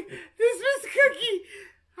Miss Cookie,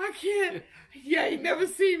 I can't. Yeah, he never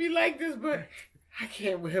seen me like this, but I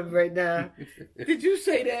can't with him right now. Did you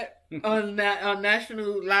say that on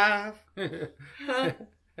National Live? Huh?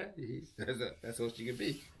 That's all she can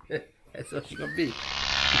be. That's all she gonna be.